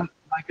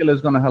Michael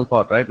is going to help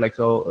out, right? Like,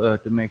 so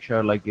to make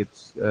sure like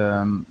it's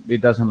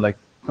it doesn't like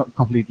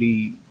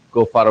completely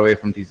go far away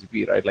from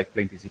TCP, right? Like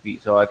plain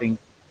TCP. So I think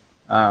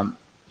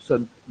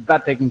so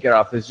that taken care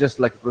of is just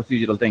like a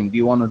procedural thing. Do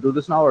you want to do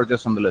this now or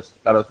just on the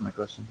list? That was my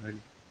question,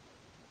 really.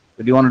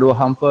 So do you want to do a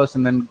hum first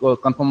and then go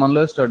confirm on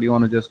list, or do you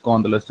want to just go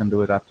on the list and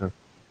do it after?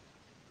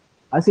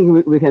 I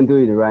think we can do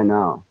it right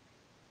now.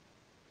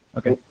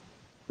 Okay.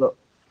 So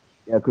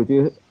yeah, could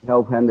you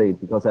help handle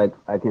it, because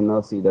I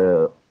cannot see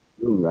the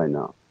room right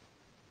now.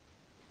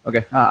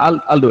 Okay,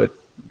 I'll do it.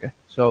 Okay.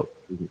 So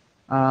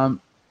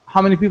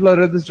how many people have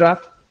read this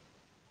draft?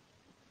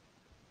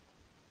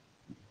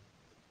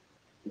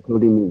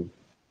 Including me.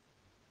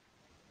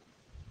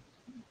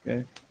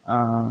 Okay.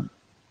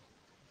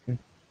 Okay.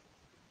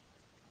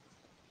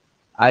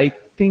 I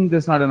think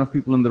there's not enough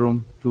people in the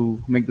room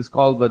to make this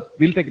call, but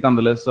we'll take it on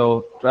the list.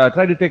 So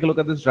try to take a look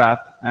at this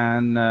draft,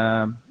 and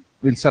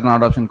we'll set an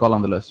adoption call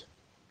on the list.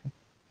 Okay.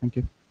 Thank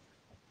you.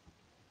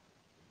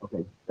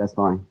 Okay, that's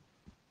fine.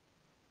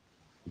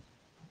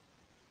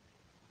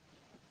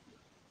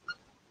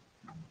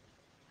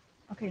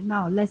 Okay,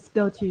 now let's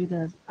go to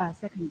the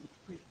second.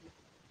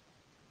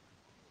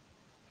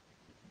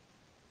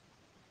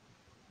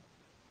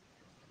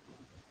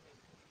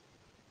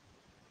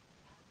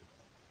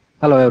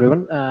 Hello,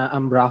 everyone.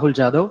 I'm Rahul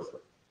Jadhav,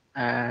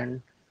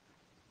 and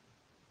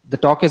the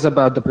talk is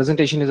about, the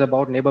presentation is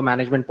about neighbor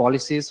management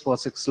policies for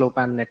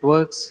 6-LoWPAN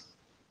networks.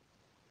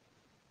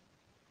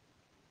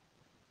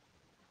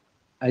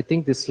 I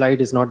think this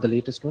slide is not the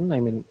latest one. I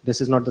mean,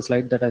 this is not the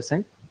slide that I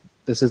sent.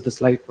 This is the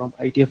slide from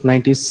IETF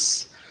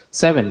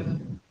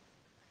 97.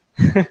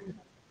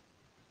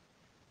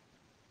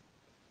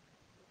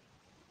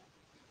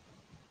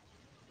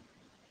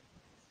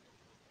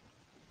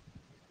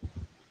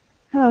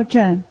 Hello,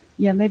 Jen.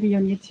 Yeah, maybe you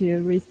need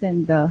to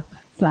resend the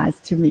slides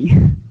to me.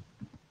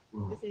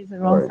 This is the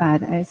wrong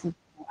side as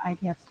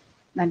IETF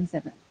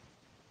 97.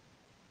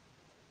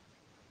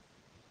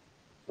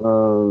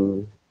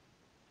 So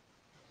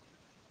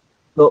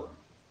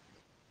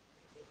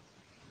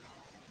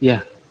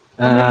Yeah.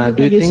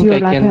 Do you think I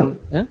can?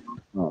 Yeah?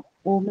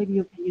 Or maybe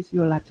you can use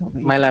your laptop.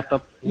 My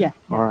laptop? Yeah.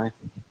 All right.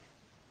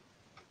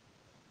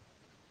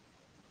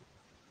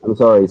 I'm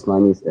sorry, it's my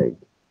mistake.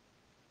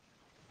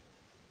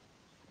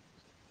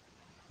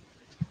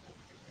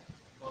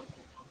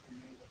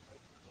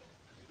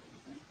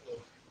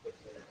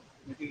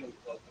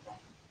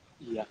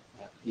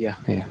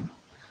 Yeah.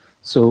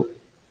 So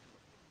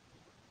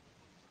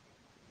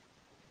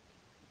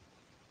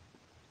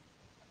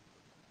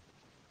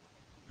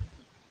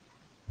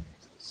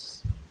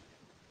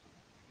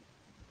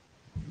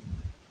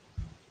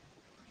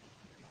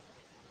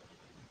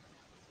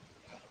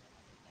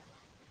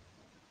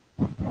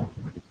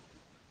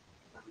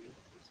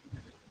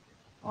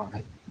all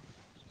right.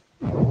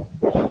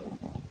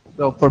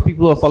 So for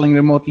people who are following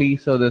remotely,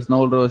 so there's an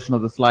older version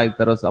of the slide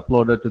that was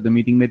uploaded to the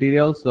meeting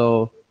material.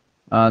 So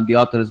the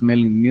author is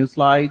mailing the new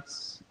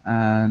slides,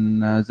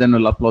 and Zen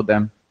will upload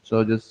them.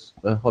 So just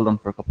hold on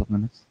for a couple of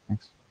minutes.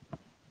 Thanks.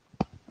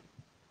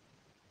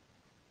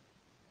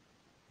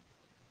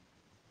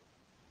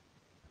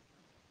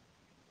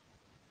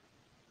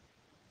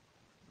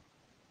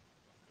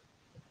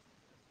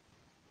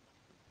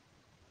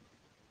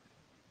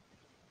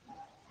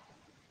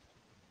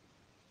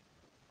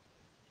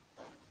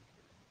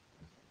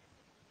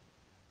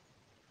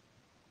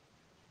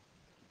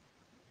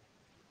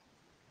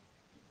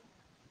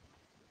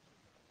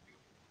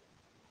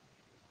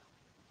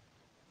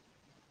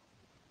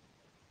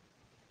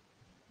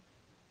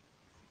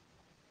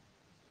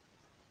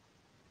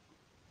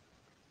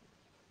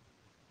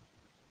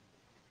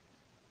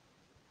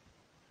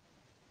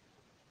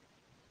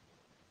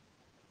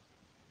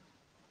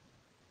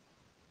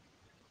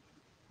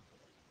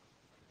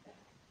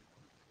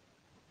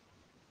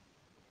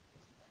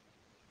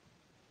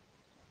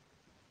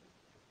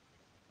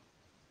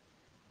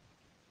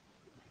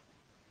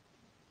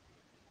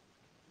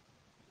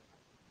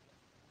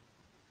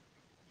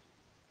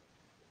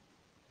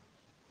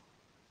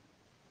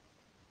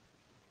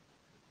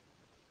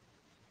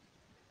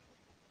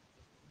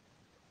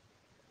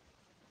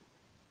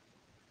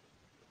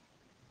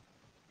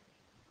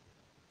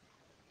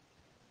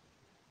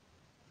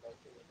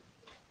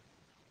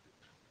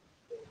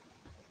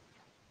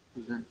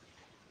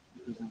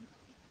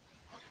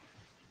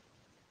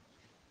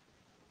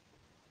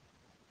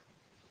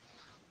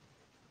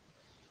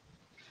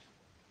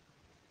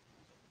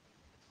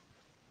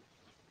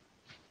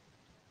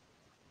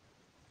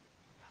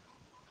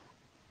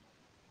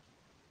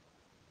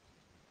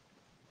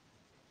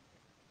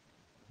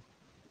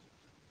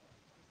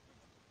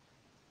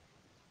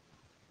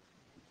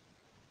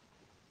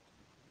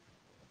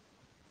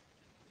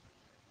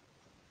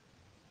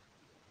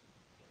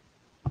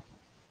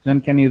 Then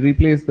can you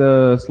replace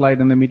the slide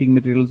and the meeting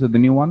materials with the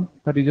new one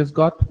that you just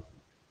got?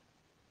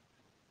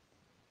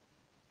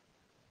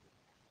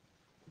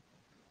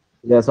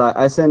 Yes,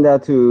 I sent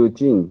that to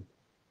Jing.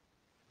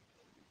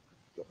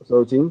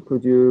 So Jing,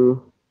 could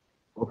you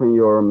open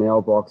your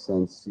mailbox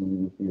and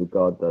see if you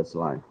got the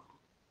slide?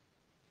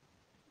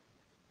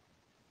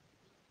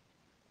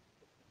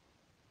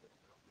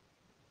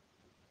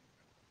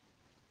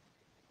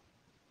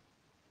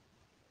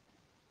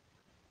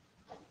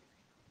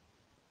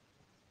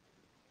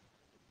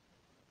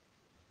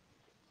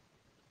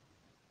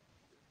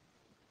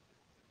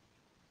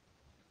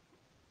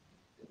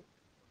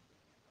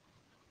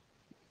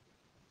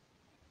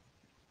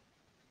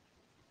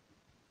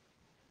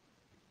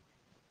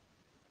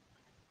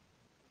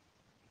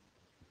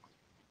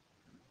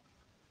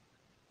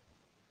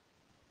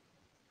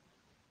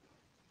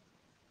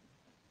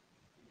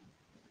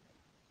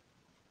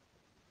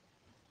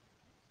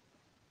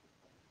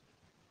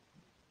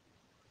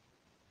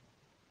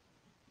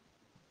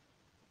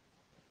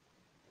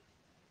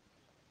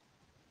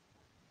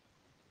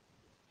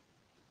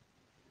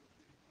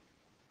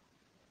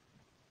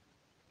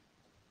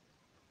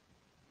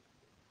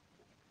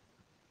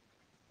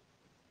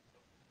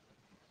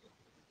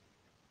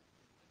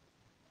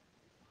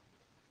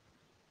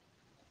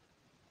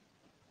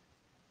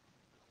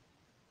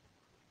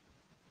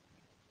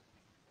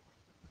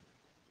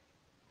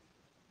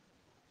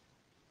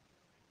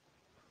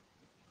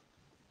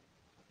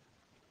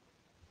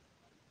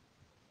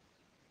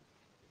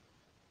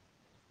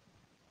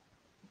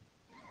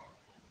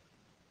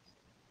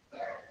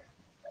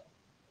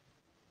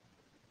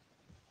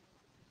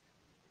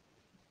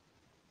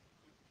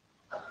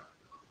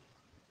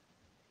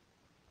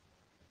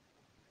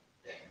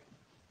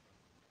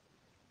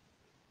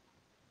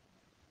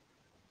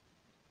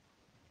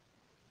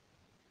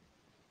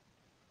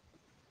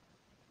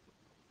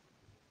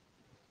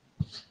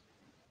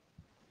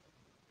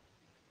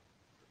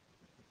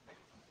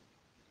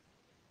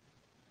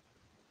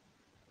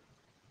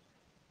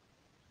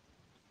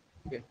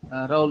 Okay,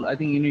 Rahul, I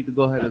think you need to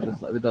go ahead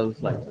with all the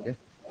slides. Okay,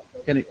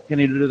 can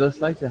you do the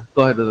slides? Yeah,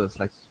 go ahead with the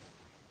slides.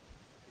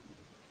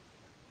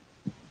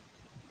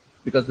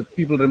 Because the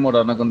people remote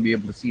are not going to be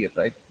able to see it,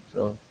 right?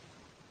 So,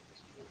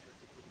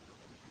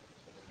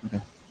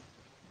 okay.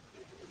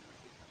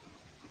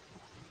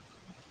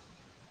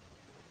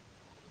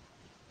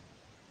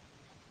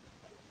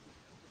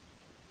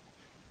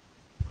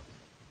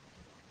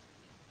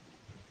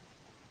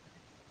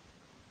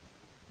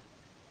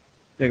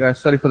 Yeah, guys,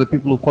 sorry for the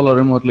people who follow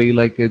remotely.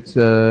 Like it's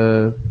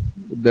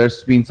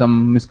there's been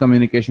some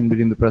miscommunication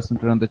between the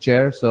presenter and the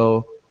chair,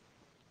 so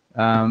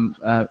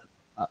we'll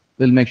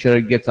make sure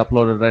it gets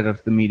uploaded right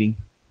after the meeting.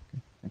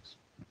 Okay, thanks.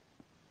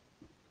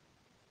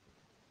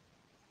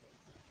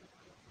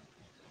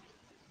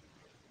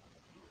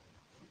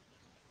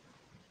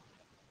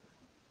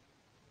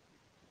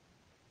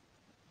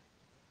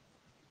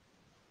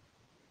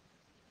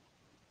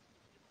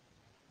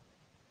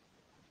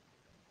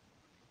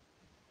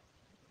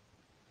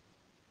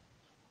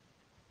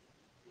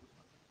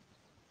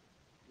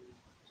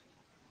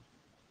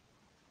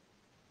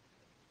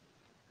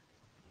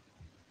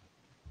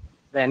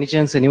 By any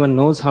chance, anyone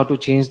knows how to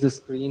change the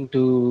screen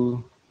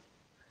to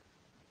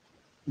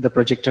the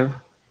projector?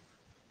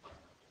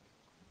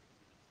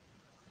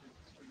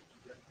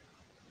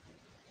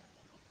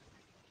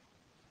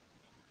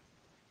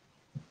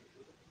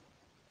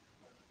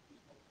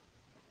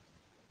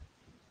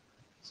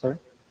 Sorry?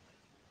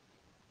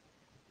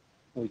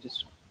 Oh,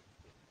 just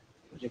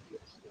project this.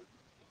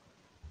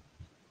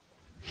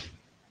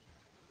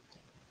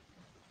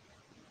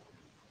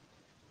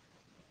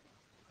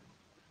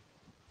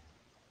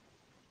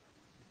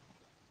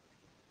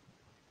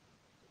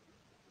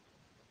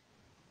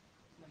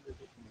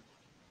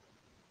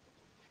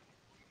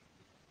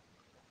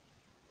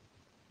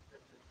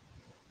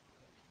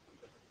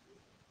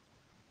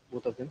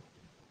 Both of them?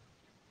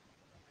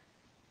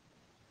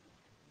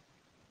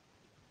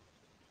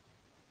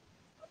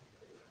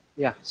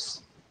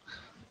 Yes.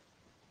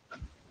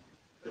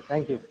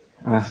 Thank you.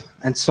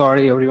 And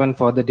sorry everyone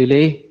for the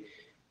delay.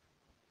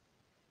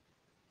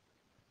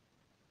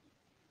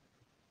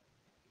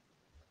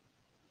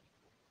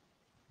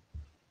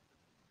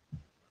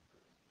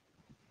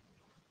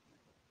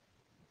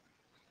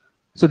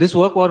 So this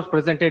work was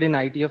presented in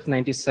IETF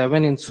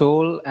 97 in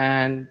Seoul,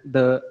 and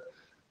the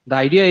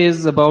idea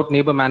is about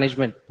neighbor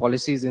management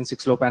policies in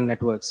 6LoWPAN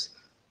networks.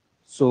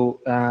 So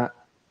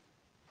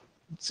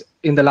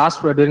during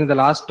the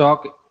last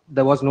talk,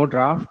 there was no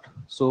draft.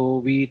 So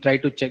we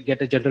tried to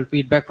get a general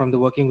feedback from the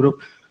working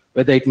group.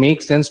 whether it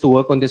makes sense to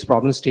work on this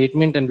problem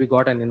statement, and we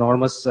got an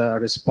enormous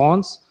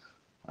response,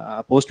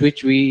 post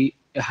which we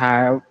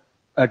have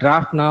a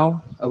draft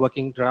now, a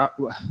working draft.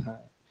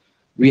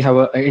 We have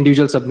an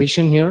individual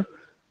submission here.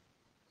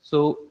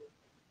 So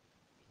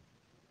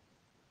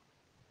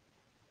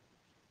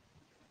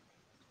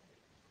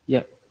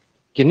yeah,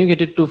 can you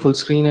get it to full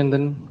screen and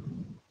then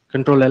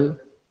Control L?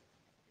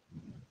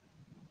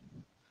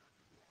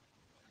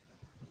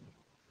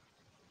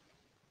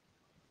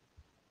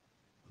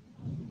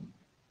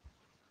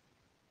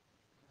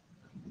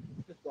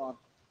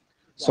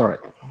 Sorry.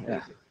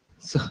 Yeah.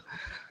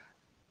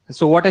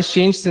 So what has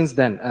changed since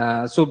then?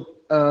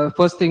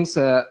 First things,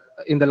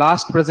 in the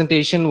last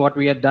presentation, what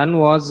we had done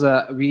was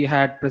we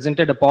had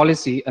presented a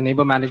policy, a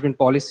neighbor management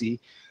policy.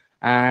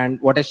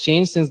 And what has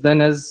changed since then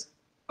is,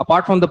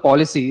 apart from the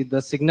policy, the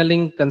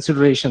signaling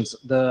considerations,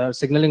 the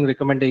signaling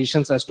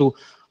recommendations as to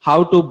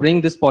how to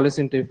bring this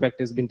policy into effect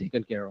has been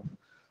taken care of.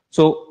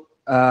 So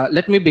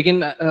let me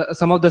begin.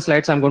 Some of the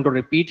slides I'm going to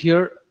repeat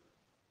here.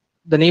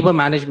 The neighbor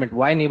management,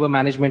 why neighbor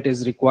management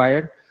is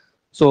required.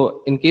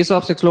 So in case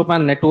of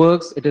 6LoWPAN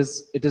networks, it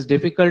is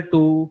difficult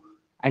to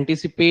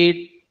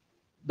anticipate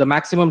the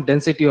maximum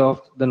density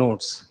of the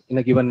nodes in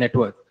a given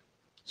network.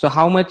 So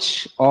how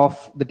much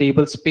of the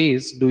table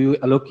space do you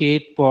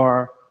allocate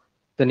for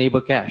the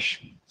neighbor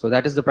cache? So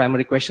that is the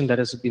primary question that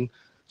has been.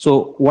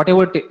 So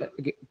whatever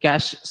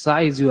cache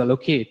size you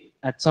allocate,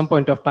 at some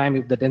point of time,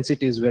 if the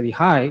density is very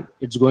high,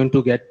 it's going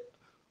to get,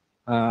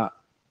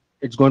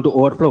 it's going to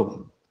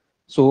overflow.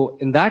 So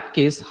in that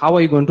case, how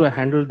are you going to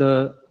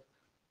handle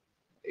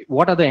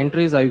what are the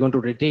entries are you going to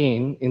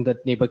retain in the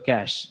neighbor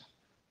cache?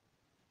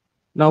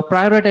 Now,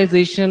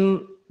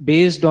 prioritization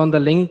based on the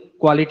link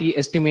quality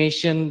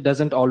estimation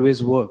doesn't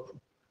always work.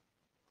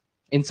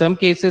 In some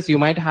cases, you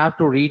might have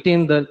to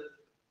retain the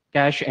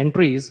cache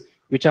entries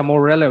which are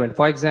more relevant.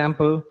 For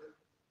example,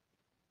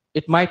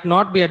 it might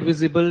not be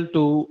advisable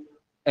to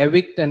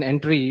evict an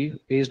entry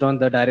based on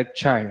the direct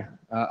child,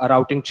 a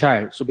routing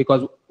child. So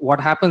because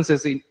what happens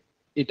is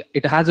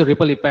it has a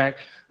ripple effect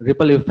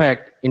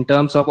in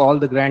terms of all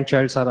the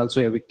grandchilds are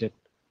also evicted.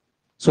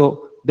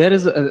 So there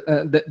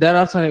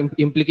are some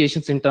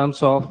implications in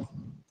terms of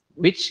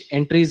which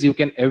entries you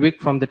can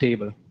evict from the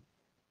table.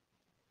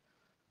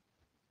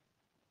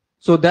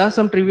 So there are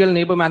some trivial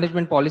neighbor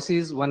management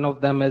policies. One of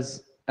them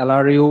is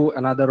LRU,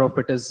 another of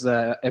it is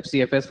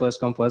FCFS, first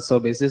come first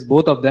serve basis.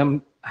 Both of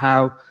them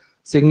have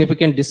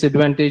significant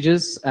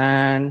disadvantages,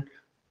 and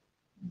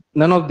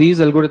none of these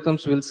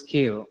algorithms will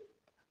scale.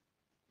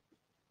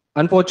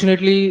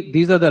 Unfortunately,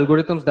 these are the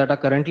algorithms that are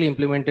currently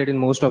implemented in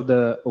most of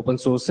the open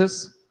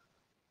sources.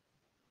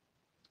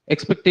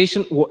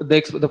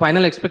 The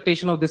final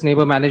expectation of this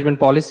neighbor management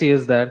policy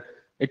is that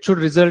it should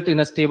result in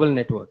a stable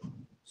network.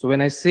 So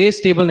when I say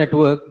stable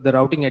network, the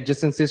routing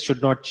adjacencies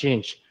should not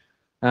change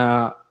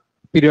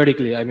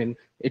periodically. I mean,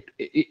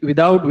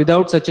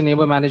 without such a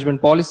neighbor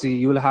management policy,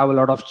 you will have a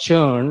lot of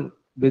churn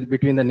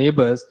between the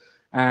neighbors,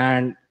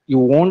 and you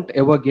won't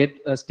ever get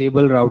a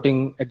stable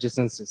routing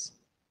adjacencies.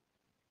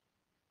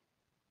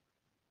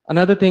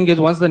 Another thing is,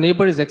 once the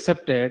neighbor is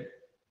accepted,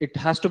 it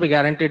has to be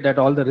guaranteed that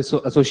all the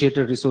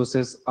associated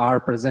resources are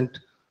present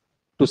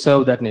to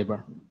serve that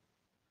neighbor.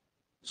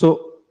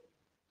 So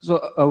in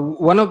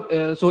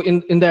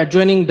the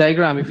adjoining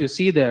diagram, if you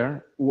see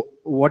there,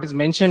 what is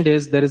mentioned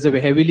is there is a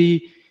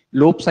heavily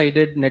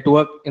lopsided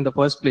network in the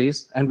first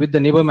place, and with the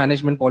neighbor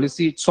management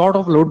policy, it sort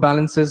of load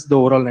balances the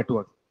overall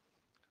network.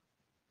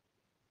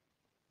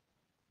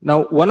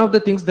 Now, one of the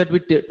things that we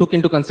took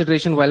into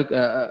consideration while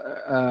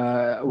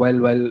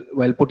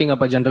putting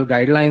up a general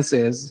guidelines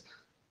is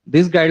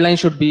this guideline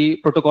should be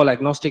protocol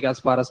agnostic as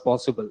far as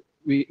possible.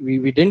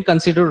 We didn't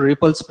consider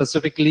Ripple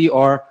specifically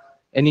or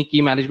any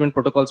key management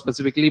protocol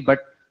specifically, but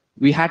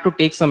we had to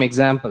take some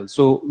examples.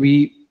 So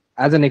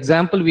as an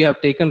example, we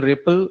have taken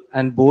Ripple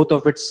and both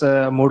of its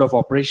mode of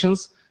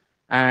operations,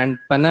 and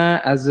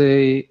PANA as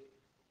a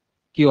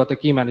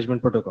key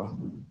management protocol.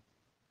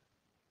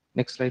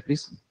 Next slide,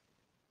 please.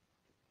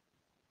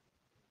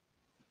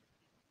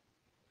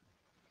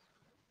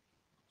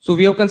 So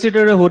we have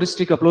considered a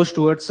holistic approach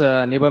towards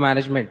neighbor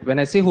management. When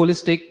I say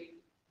holistic,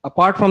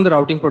 apart from the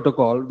routing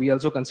protocol, we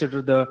also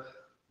consider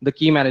the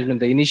key management,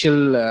 the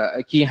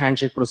initial key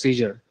handshake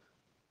procedure.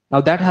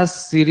 Now that has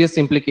serious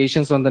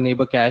implications on the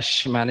neighbor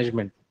cache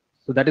management.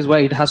 So that is why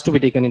it has to be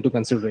taken into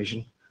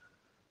consideration.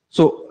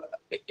 So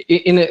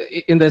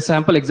in the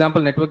sample example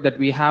network that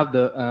we have,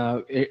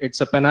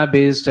 it's a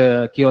PANA-based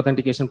key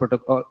authentication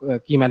protocol,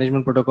 key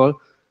management protocol,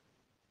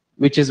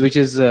 which is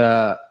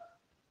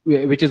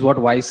what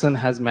Wyson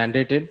has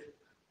mandated.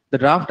 The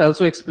draft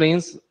also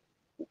explains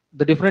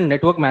the different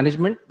network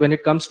management when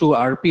it comes to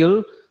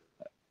RPL,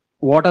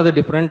 what are the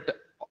different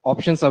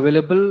options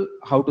available,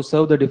 how to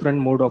serve the different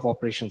mode of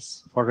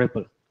operations for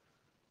Ripple.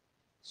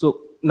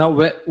 So now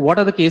what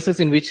are the cases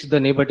in which the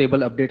neighbor table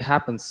update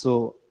happens?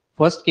 So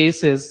first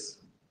case is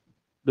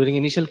during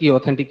initial key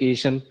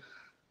authentication,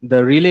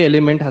 the relay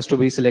element has to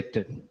be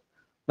selected.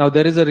 Now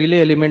there is a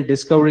relay element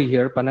discovery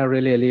here, PANA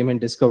relay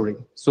element discovery.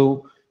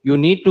 So you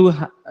need to,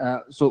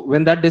 so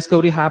when that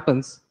discovery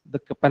happens, the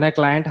PANA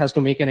client has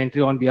to make an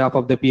entry on behalf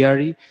of the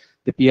PRE.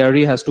 The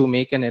PRE has to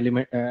make an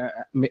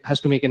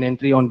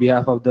entry on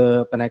behalf of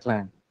the PANA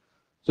client.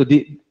 So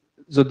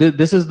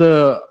this is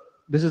the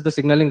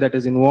signaling that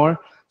is involved.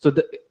 So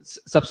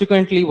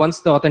subsequently, once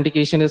the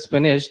authentication is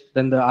finished,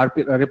 then the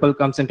Ripple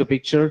comes into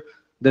picture.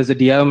 There's a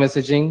DIO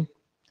messaging.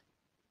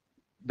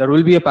 There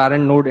will be a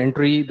parent node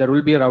entry. There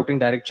will be a routing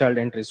direct child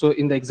entry. So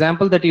in the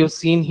example that you've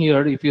seen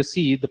here, if you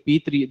see the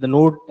P3, the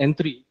node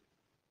N3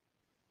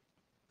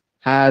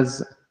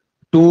 has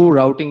two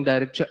routing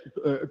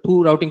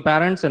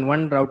parents and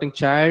one routing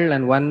child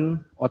and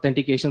one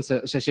authentication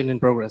session in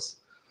progress.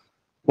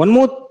 One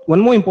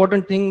more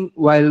important thing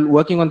while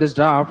working on this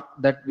draft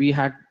that we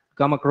had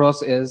come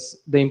across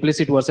is the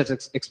implicit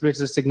versus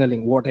explicit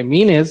signaling. What I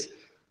mean is,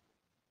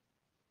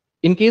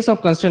 in case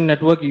of constrained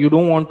network, you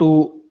don't want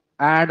to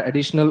add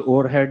additional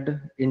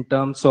overhead in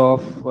terms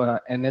of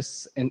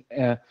NS and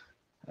IPv6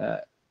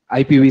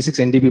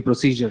 NDB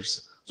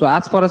procedures. So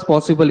as far as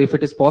possible, if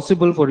it is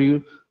possible for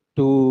you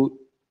to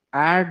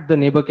add the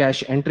neighbor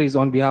cache entries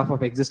on behalf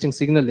of existing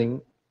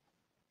signaling,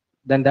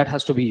 then that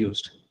has to be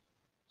used.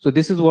 So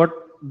this is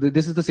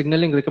the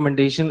signaling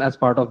recommendation as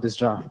part of this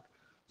draft.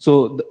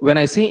 So when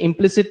I say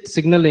implicit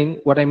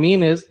signaling, what I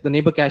mean is the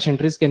neighbor cache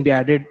entries can be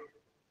added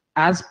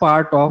as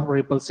part of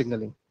Ripple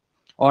signaling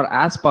or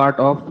as part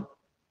of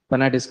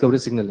PANA discovery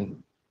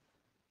signaling.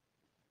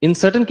 In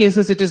certain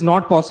cases, it is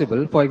not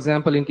possible. For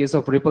example, in case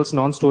of Ripple's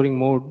non-storing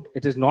mode,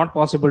 it is not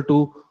possible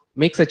to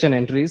make such an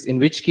entries, in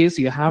which case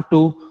you have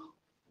to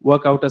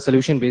work out a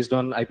solution based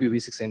on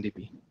IPv6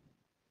 NDP.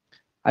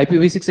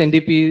 IPv6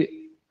 NDP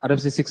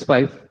RFC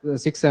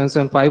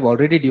 6775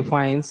 already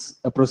defines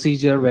a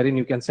procedure wherein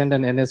you can send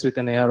an NS with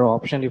an ARO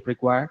option if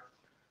required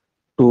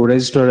to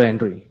register an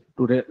entry,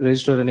 to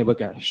register a neighbor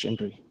cache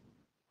entry.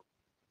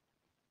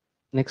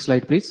 Next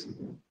slide, please.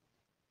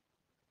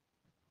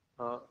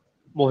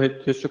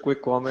 Mohit, just a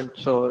quick comment.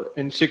 So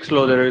in 6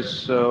 law, there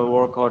is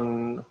work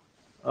on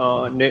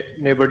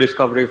neighbor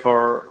discovery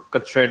for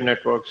constrained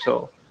networks.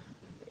 So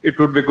it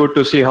would be good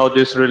to see how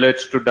this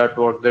relates to that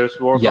work. There's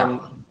work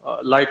on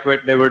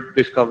lightweight neighbor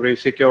discovery,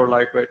 secure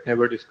lightweight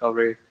neighbor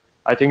discovery.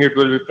 I think it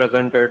will be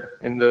presented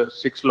in the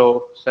 6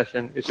 law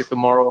session. Is it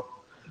tomorrow?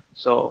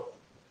 So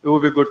it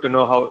would be good to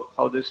know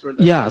how this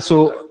relates. Yeah.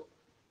 So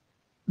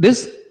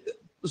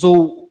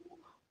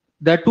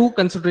there are two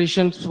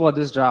considerations for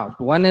this draft.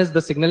 One is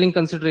the signaling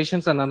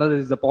considerations, and another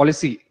is the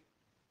policy.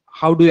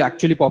 How do you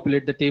actually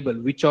populate the table?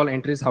 Which all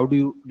entries? How do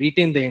you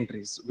retain the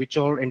entries? Which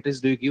all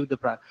entries do you give the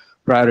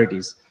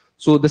priorities?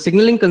 So the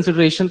signaling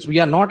considerations, we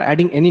are not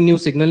adding any new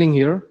signaling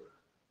here.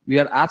 We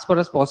are as far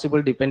as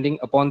possible, depending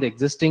upon the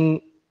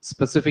existing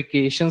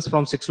specifications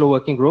from 6 law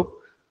working group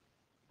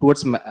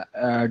towards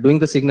doing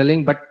the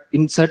signaling. But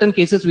in certain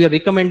cases, we are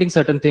recommending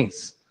certain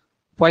things.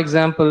 For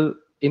example,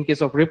 in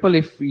case of Ripple,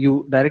 if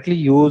you directly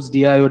use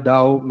DIO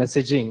DAO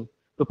messaging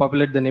to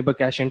populate the neighbor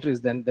cache entries,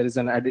 then there is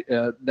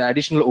the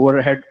additional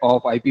overhead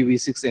of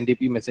IPv6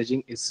 NDP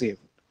messaging is saved.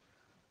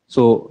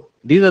 So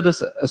these are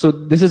so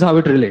this is how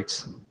it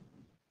relates.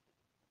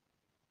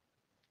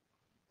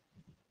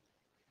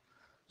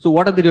 So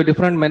what are the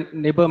different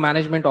neighbor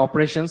management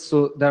operations?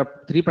 So there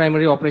are 3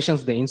 primary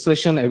operations: the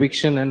insertion,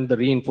 eviction, and the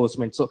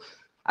reinforcement. So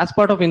as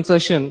part of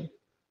insertion,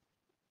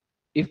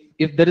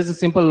 if there is a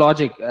simple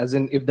logic, as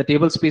in if the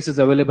table space is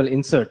available,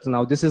 insert.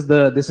 Now this is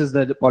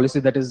the policy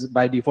that is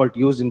by default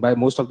used by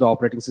most of the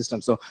operating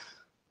systems. So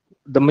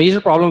the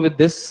major problem with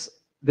this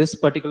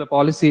particular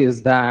policy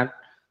is that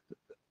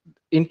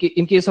in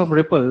case of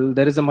Ripple,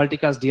 there is a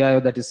multicast DIO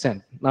that is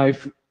sent. Now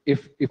if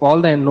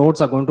all the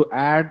nodes are going to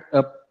add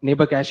a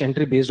neighbor cache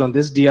entry based on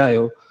this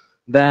DIO,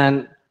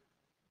 then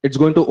it's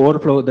going to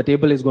overflow. The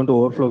table is going to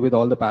overflow with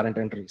all the parent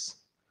entries.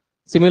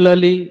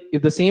 Similarly,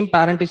 if the same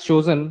parent is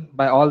chosen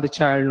by all the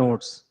child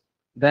nodes,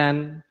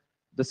 then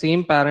the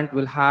same parent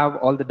will have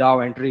all the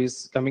DAO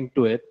entries coming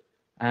to it,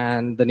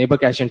 and the neighbor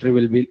cache entry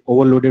will be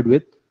overloaded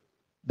with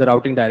the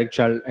routing direct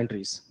child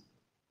entries.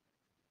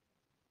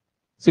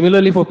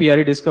 Similarly, for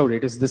PRE discovery,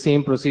 it is the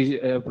same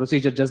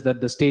procedure, just that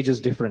the stage is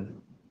different.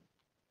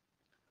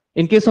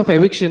 In case of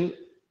eviction,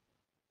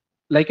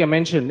 like I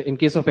mentioned, in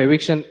case of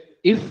eviction,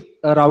 if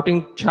a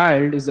routing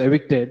child is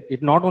evicted,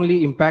 it not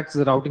only impacts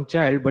the routing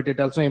child, but it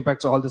also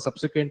impacts all the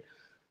subsequent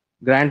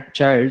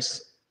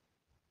grandchilds,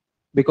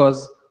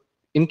 because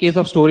in case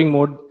of storing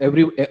mode,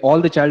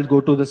 all the child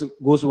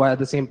goes via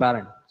the same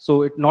parent.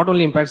 So it not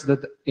only impacts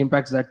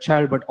that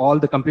child, but all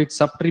the complete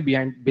subtree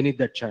beneath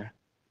that child.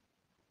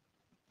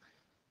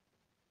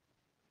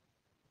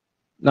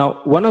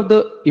 Now, one of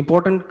the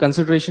important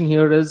consideration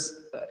here is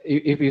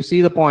if you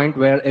see the point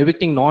where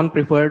evicting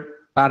non-preferred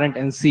parent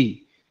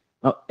NC.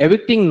 Now,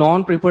 evicting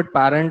non-preferred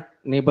parent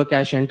neighbor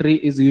cache entry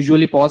is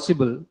usually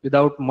possible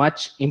without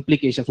much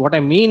implications. What I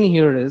mean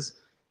here is,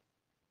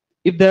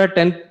 if there are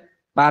 10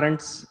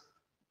 parents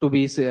to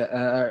be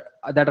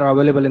that are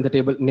available in the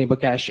table neighbor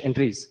cache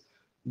entries,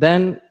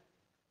 then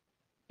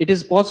it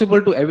is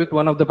possible to evict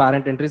one of the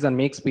parent entries and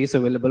make space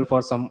available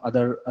for some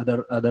other.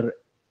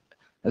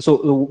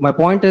 So my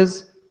point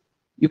is,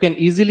 you can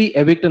easily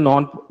evict a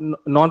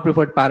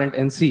non-preferred parent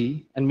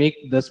NC and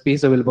make the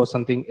space available for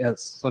something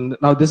else. So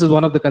now this is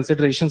one of the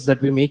considerations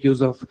that we make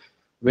use of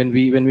when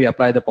we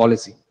apply the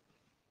policy.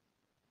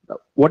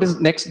 What is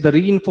next? The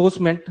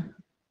reinforcement.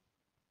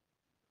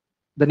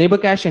 The neighbor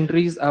cache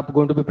entries are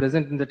going to be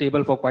present in the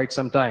table for quite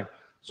some time.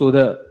 So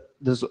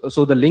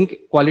the link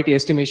quality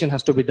estimation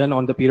has to be done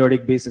on the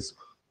periodic basis.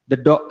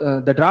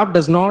 The draft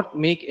does not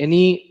make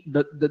any,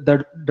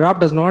 the draft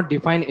does not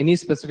define any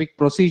specific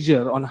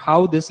procedure on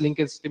how this link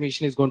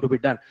estimation is going to be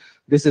done.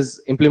 This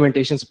is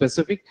implementation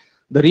specific.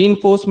 The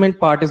reinforcement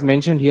part is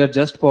mentioned here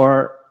just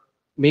for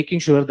making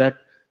sure that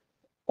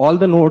all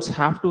the nodes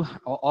have to,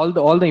 all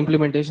the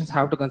implementations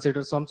have to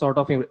consider some sort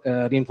of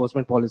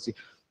reinforcement policy.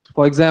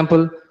 For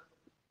example,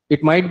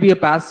 it might be a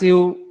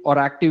passive or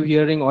active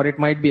hearing, or it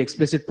might be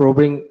explicit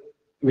probing,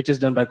 which is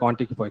done by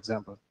Contiki, for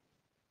example.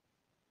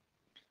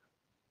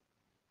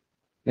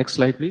 Next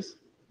slide, please.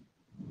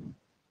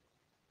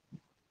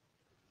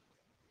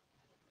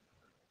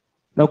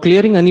 Now,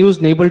 clearing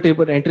unused neighbor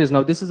table entries.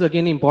 Now, this is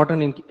again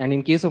important, and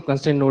in case of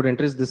constrained node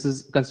entries, this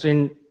is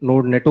constrained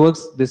node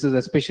networks. This is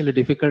especially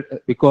difficult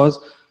because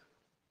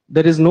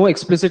there is no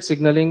explicit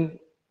signaling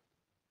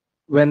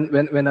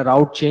when a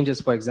route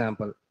changes, for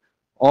example,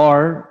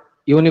 or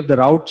even if the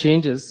route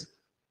changes,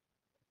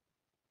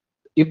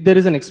 if there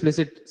is an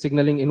explicit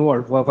signaling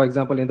involved, for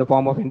example, in the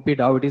form of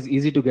NP-DAO, it is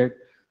easy to get.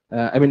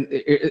 I mean,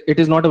 it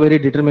is not a very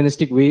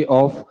deterministic way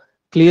of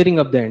clearing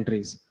up the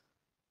entries.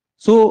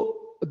 So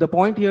the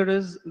point here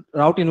is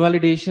route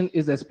invalidation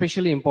is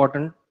especially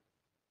important,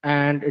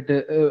 and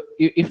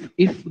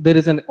if there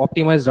is an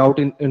optimized route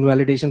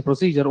invalidation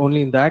procedure,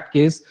 only in that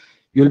case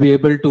you'll be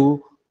able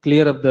to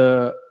clear up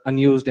the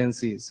unused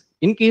NCs.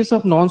 In case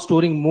of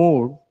non-storing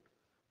mode,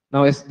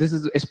 now this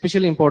is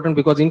especially important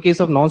because in case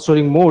of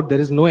non-storing mode, there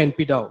is no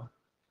NP-DAO.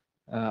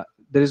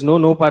 There is no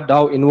NOPAD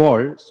DAO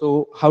involved.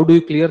 So how do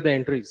you clear the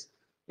entries?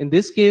 In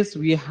this case,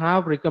 we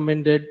have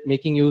recommended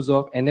making use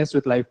of NS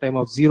with lifetime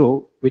of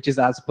 0, which is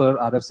as per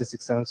RFC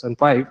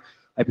 6775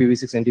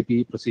 IPv6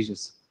 NDP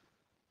procedures.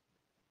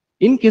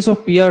 In case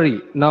of PRE,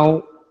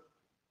 now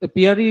the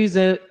PRE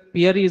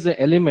is an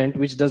element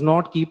which does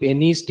not keep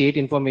any state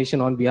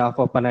information on behalf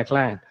of PANA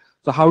client.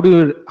 So how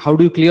do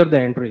you clear the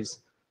entries?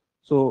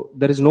 So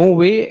there is no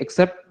way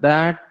except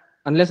that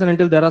unless and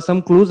until there are some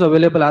clues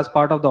available as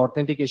part of the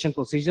authentication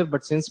procedure,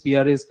 but since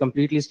PR is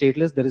completely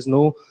stateless, there is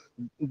no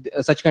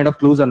such kind of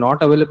clues are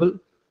not available.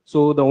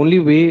 So the only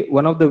way,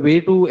 one of the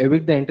way to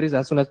evict the entries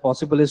as soon as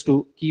possible is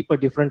to keep a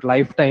different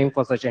lifetime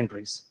for such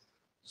entries.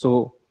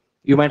 So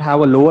you might have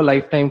a lower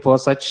lifetime for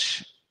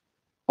such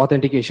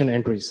authentication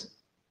entries.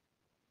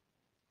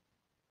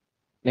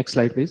 Next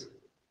slide, please.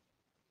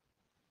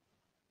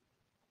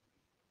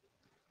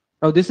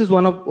 Now, this is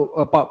one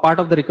of part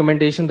of the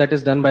recommendation that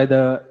is done by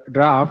the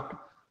draft.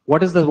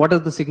 What is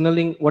the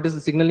signaling? What is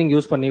the signaling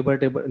used for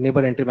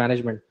neighbor entry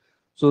management?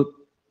 So,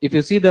 if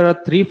you see, there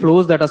are 3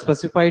 flows that are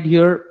specified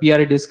here: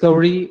 PRE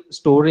discovery,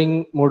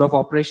 storing mode of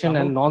operation,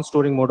 and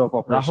non-storing mode of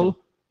operation. Rahul,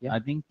 yeah. I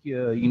think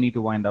you need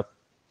to wind up.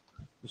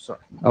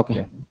 Sorry.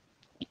 Okay.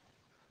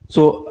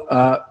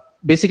 So,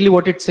 basically,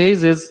 what it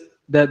says is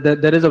that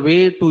there is a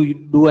way to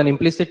do an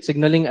implicit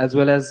signaling as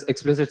well as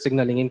explicit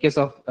signaling. In case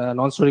of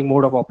non-storing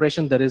mode of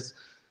operation, there is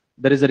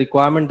a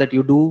requirement that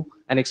you do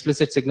an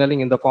explicit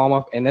signaling in the form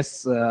of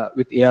NS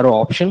with ARO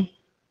option.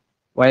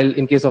 While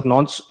in case of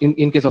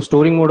in case of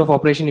storing mode of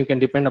operation, you can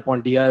depend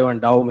upon DIO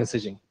and DAO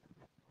messaging.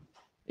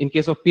 In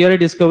case of PRE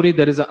discovery,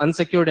 there is an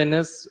unsecured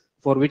NS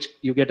for which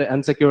you get an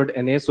unsecured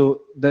NA.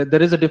 So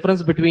there is a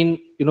difference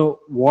between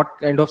what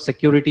kind of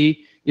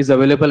security is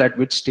available at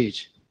which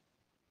stage.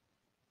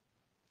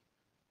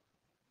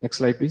 Next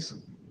slide, please.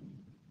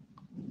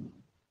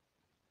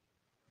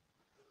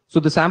 So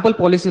the sample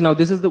policy, now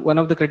this is one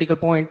of the critical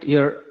point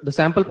here. The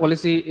sample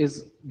policy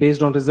is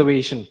based on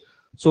reservation.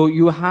 So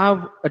you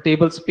have a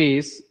table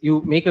space,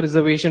 you make a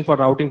reservation for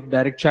routing to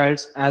direct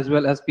childs as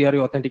well as PRE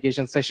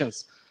authentication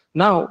sessions.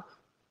 Now,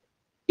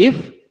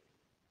 if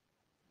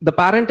the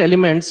parent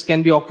elements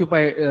can be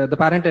occupied, the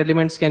parent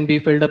elements can be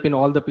filled up in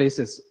all the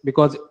places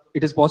because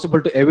it is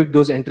possible to evict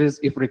those entries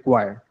if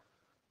required.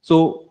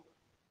 So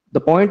the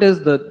point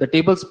is that the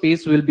table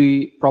space will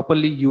be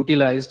properly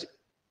utilized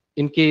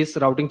in case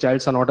routing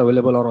childs are not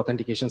available or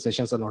authentication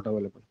sessions are not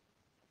available.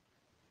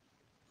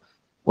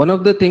 One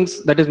of the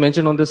things that is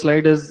mentioned on this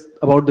slide is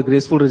about the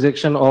graceful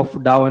rejection of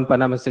DAO and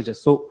PANA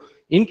messages. So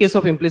in case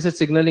of implicit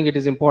signaling, it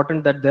is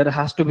important that there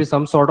has to be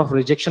some sort of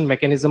rejection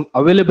mechanism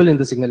available in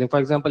the signaling. For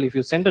example, if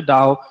you send a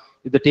DAO,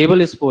 if the table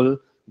is full,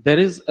 there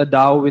is a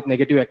DAO with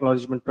negative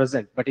acknowledgement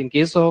present.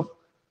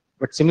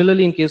 But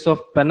similarly, in case of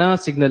PANA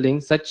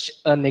signaling, such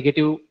a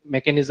negative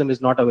mechanism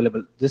is not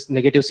available. This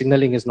negative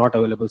signaling is not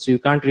available. So you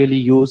can't really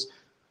use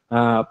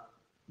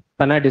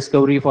PANA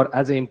discovery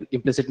as an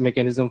implicit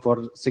mechanism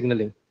for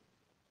signaling.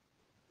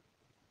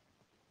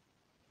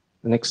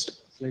 The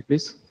next slide,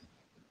 please.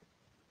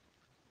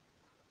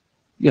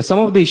 Yeah, some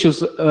of the issues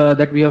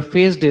that we have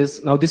faced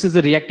is, now this is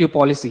a reactive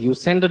policy. You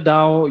send a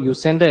DAO, you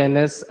send a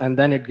NS, and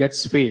then it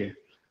gets failed.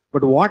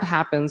 But what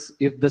happens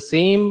if the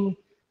same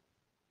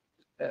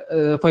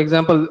for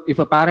example, if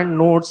a parent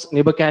nodes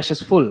neighbor cache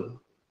is full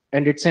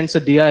and it sends a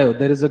DIO,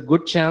 there is a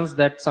good chance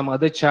that some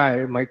other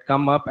child might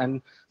come up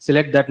and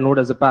select that node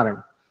as a parent.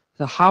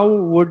 So how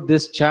would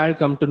this child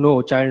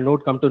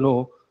node come to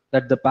know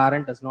that the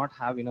parent does not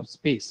have enough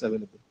space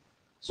available?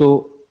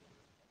 So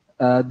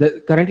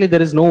currently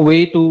there is no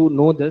way to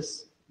know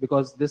this,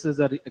 because this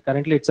is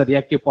currently it's a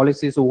reactive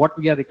policy. So what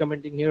we are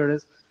recommending here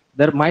is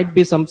there might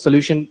be some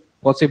solution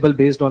possible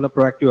based on a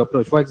proactive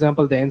approach. For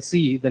example, the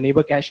NC, the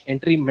neighbor cache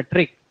entry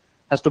metric,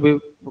 has to be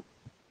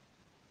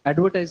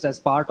advertised as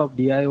part of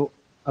DIO.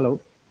 Hello,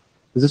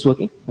 is this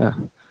working? Yeah.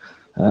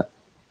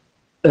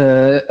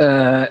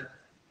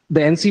 The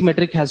NC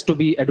metric has to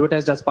be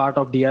advertised as part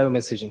of DIO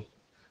messaging.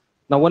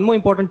 Now, one more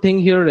important thing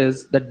here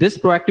is that this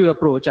proactive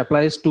approach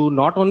applies to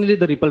not only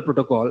the Ripple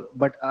protocol,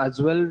 but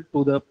as well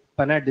to the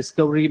PANA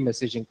discovery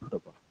messaging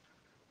protocol.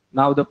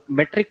 Now, the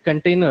metric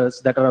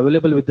containers that are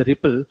available with the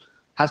Ripple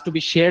has to be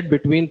shared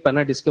between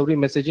PANA discovery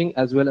messaging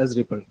as well as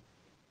Ripple.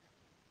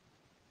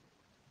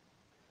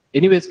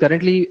 Anyways,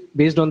 currently,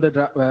 based on the,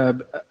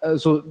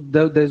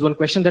 there's one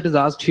question that is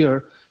asked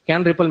here: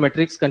 can Ripple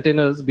metrics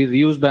containers be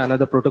reused by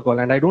another protocol?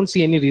 And I don't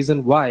see any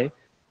reason why,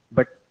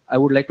 but I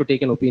would like to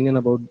take an opinion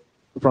about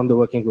from the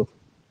working group.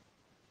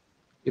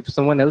 If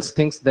someone else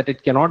thinks that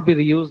it cannot be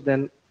reused,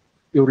 then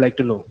we would like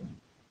to know.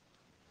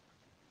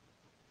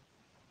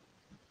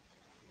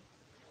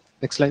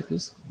 Next slide,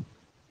 please.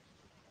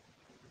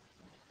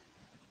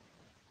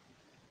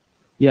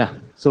 Yeah,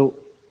 so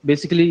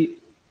basically,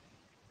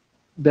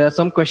 there are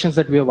some questions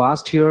that we have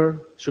asked here.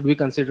 Should we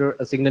consider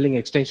a signaling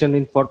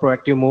extension for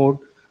proactive mode?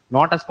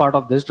 Not as part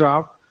of this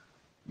draft,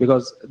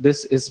 because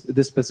this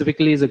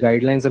specifically is a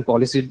guidelines and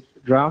policy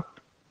draft.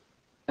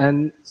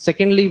 And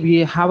secondly, we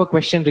have a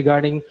question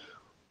regarding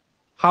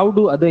how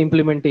do other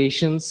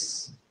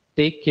implementations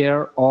take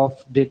care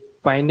of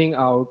finding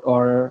out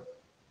or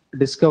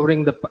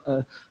discovering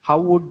how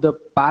would the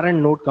parent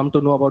node come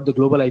to know about the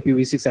global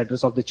IPv6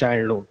 address of the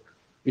child node,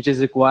 which is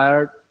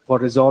required for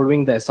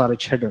resolving the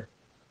SRH header.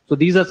 So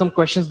these are some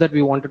questions that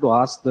we wanted to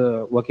ask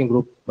the working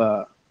group,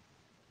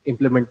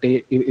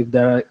 if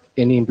there are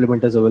any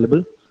implementers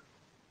available.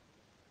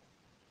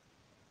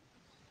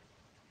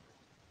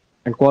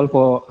 And call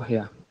for,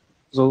 yeah.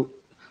 So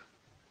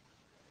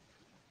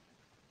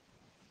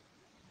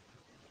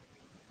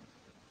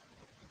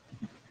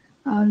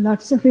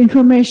lots of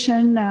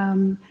information.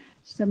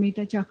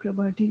 Samita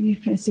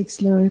Chakrabarti,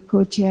 6LO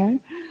co-chair.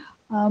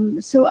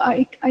 So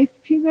I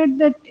figured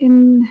that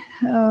in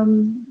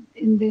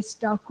this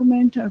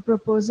document or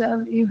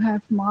proposal, you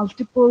have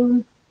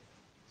multiple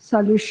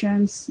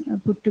solutions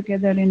put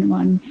together in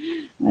one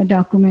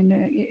document,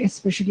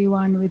 especially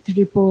one with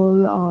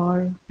Ripple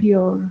or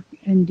pure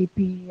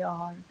NDP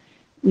or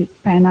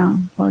with PANA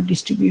for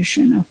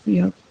distribution of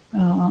your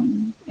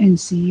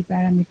NC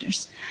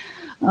parameters.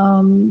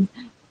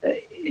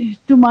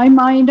 To my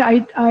mind,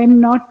 I'm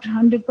not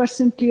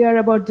 100% clear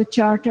about the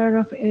charter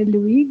of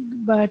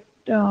Lwig, but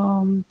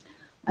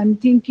I'm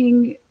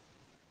thinking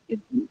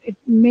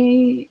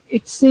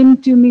it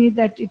seemed to me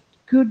that it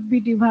could be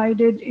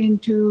divided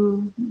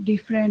into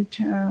different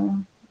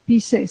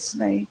pieces.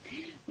 Like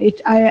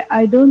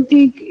I don't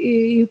think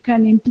you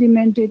can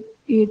implement it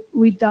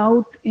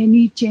without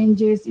any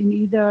changes in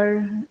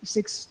either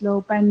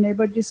 6LO PAN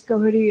neighbor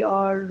discovery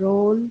or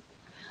role.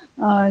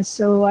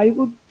 So I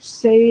would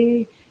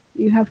say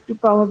you have to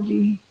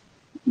probably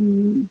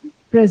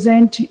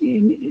present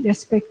in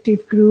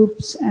respective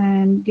groups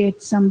and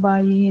get some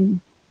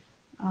buy-in,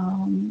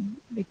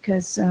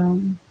 because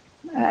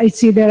I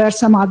see there are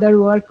some other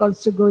work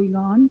also going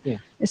on, yeah.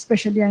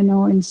 Especially I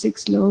know in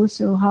 6LO,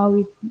 so how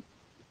it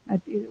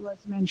was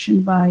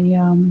mentioned by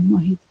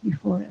Mohit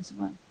before as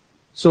well.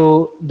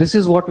 So this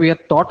is what we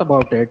have thought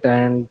about it,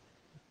 and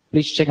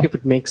please check if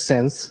it makes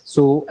sense.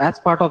 So as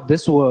part of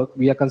this work,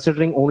 we are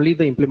considering only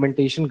the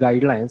implementation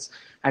guidelines,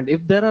 and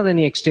if there are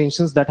any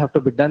extensions that have to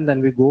be done,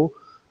 then we go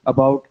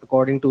about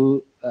according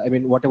to,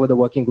 whatever the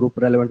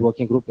relevant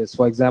working group is.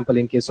 For example,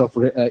 in case of,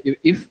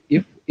 if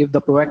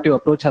the proactive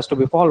approach has to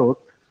be followed,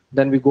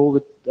 then we go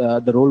with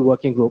the role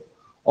working group.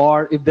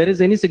 Or if there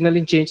is any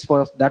signaling change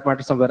for that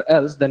matter somewhere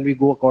else, then we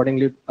go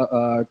accordingly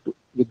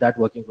with that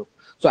working group.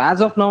 So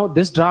as of now,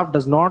 this draft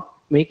does not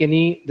make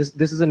any,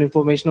 this is an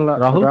informational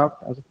draft.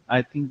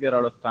 I think we're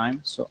out of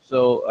time.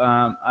 So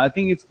I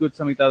think it's good,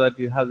 Samita, that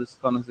you have this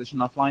conversation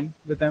offline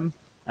with them,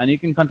 and you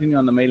can continue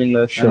on the mailing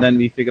list, sure. And then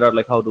we figure out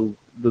like how to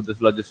do this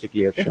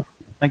logistically. Okay. Sure.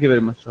 Thank you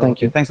very much.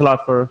 Thank you. Thanks a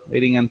lot for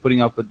waiting and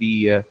putting up with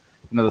the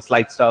the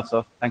slide stuff.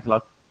 So thanks a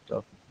lot.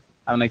 So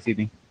have a nice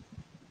evening.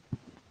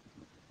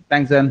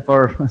 Thanks, Zen,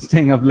 for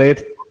staying up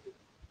late.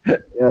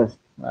 Yes.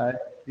 Bye.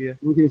 See you.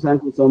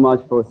 Thank you so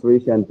much for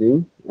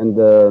presenting, and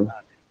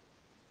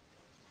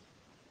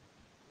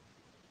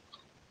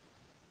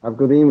have a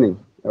good evening,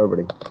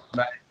 everybody.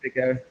 Bye. Take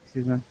care. See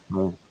you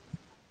soon.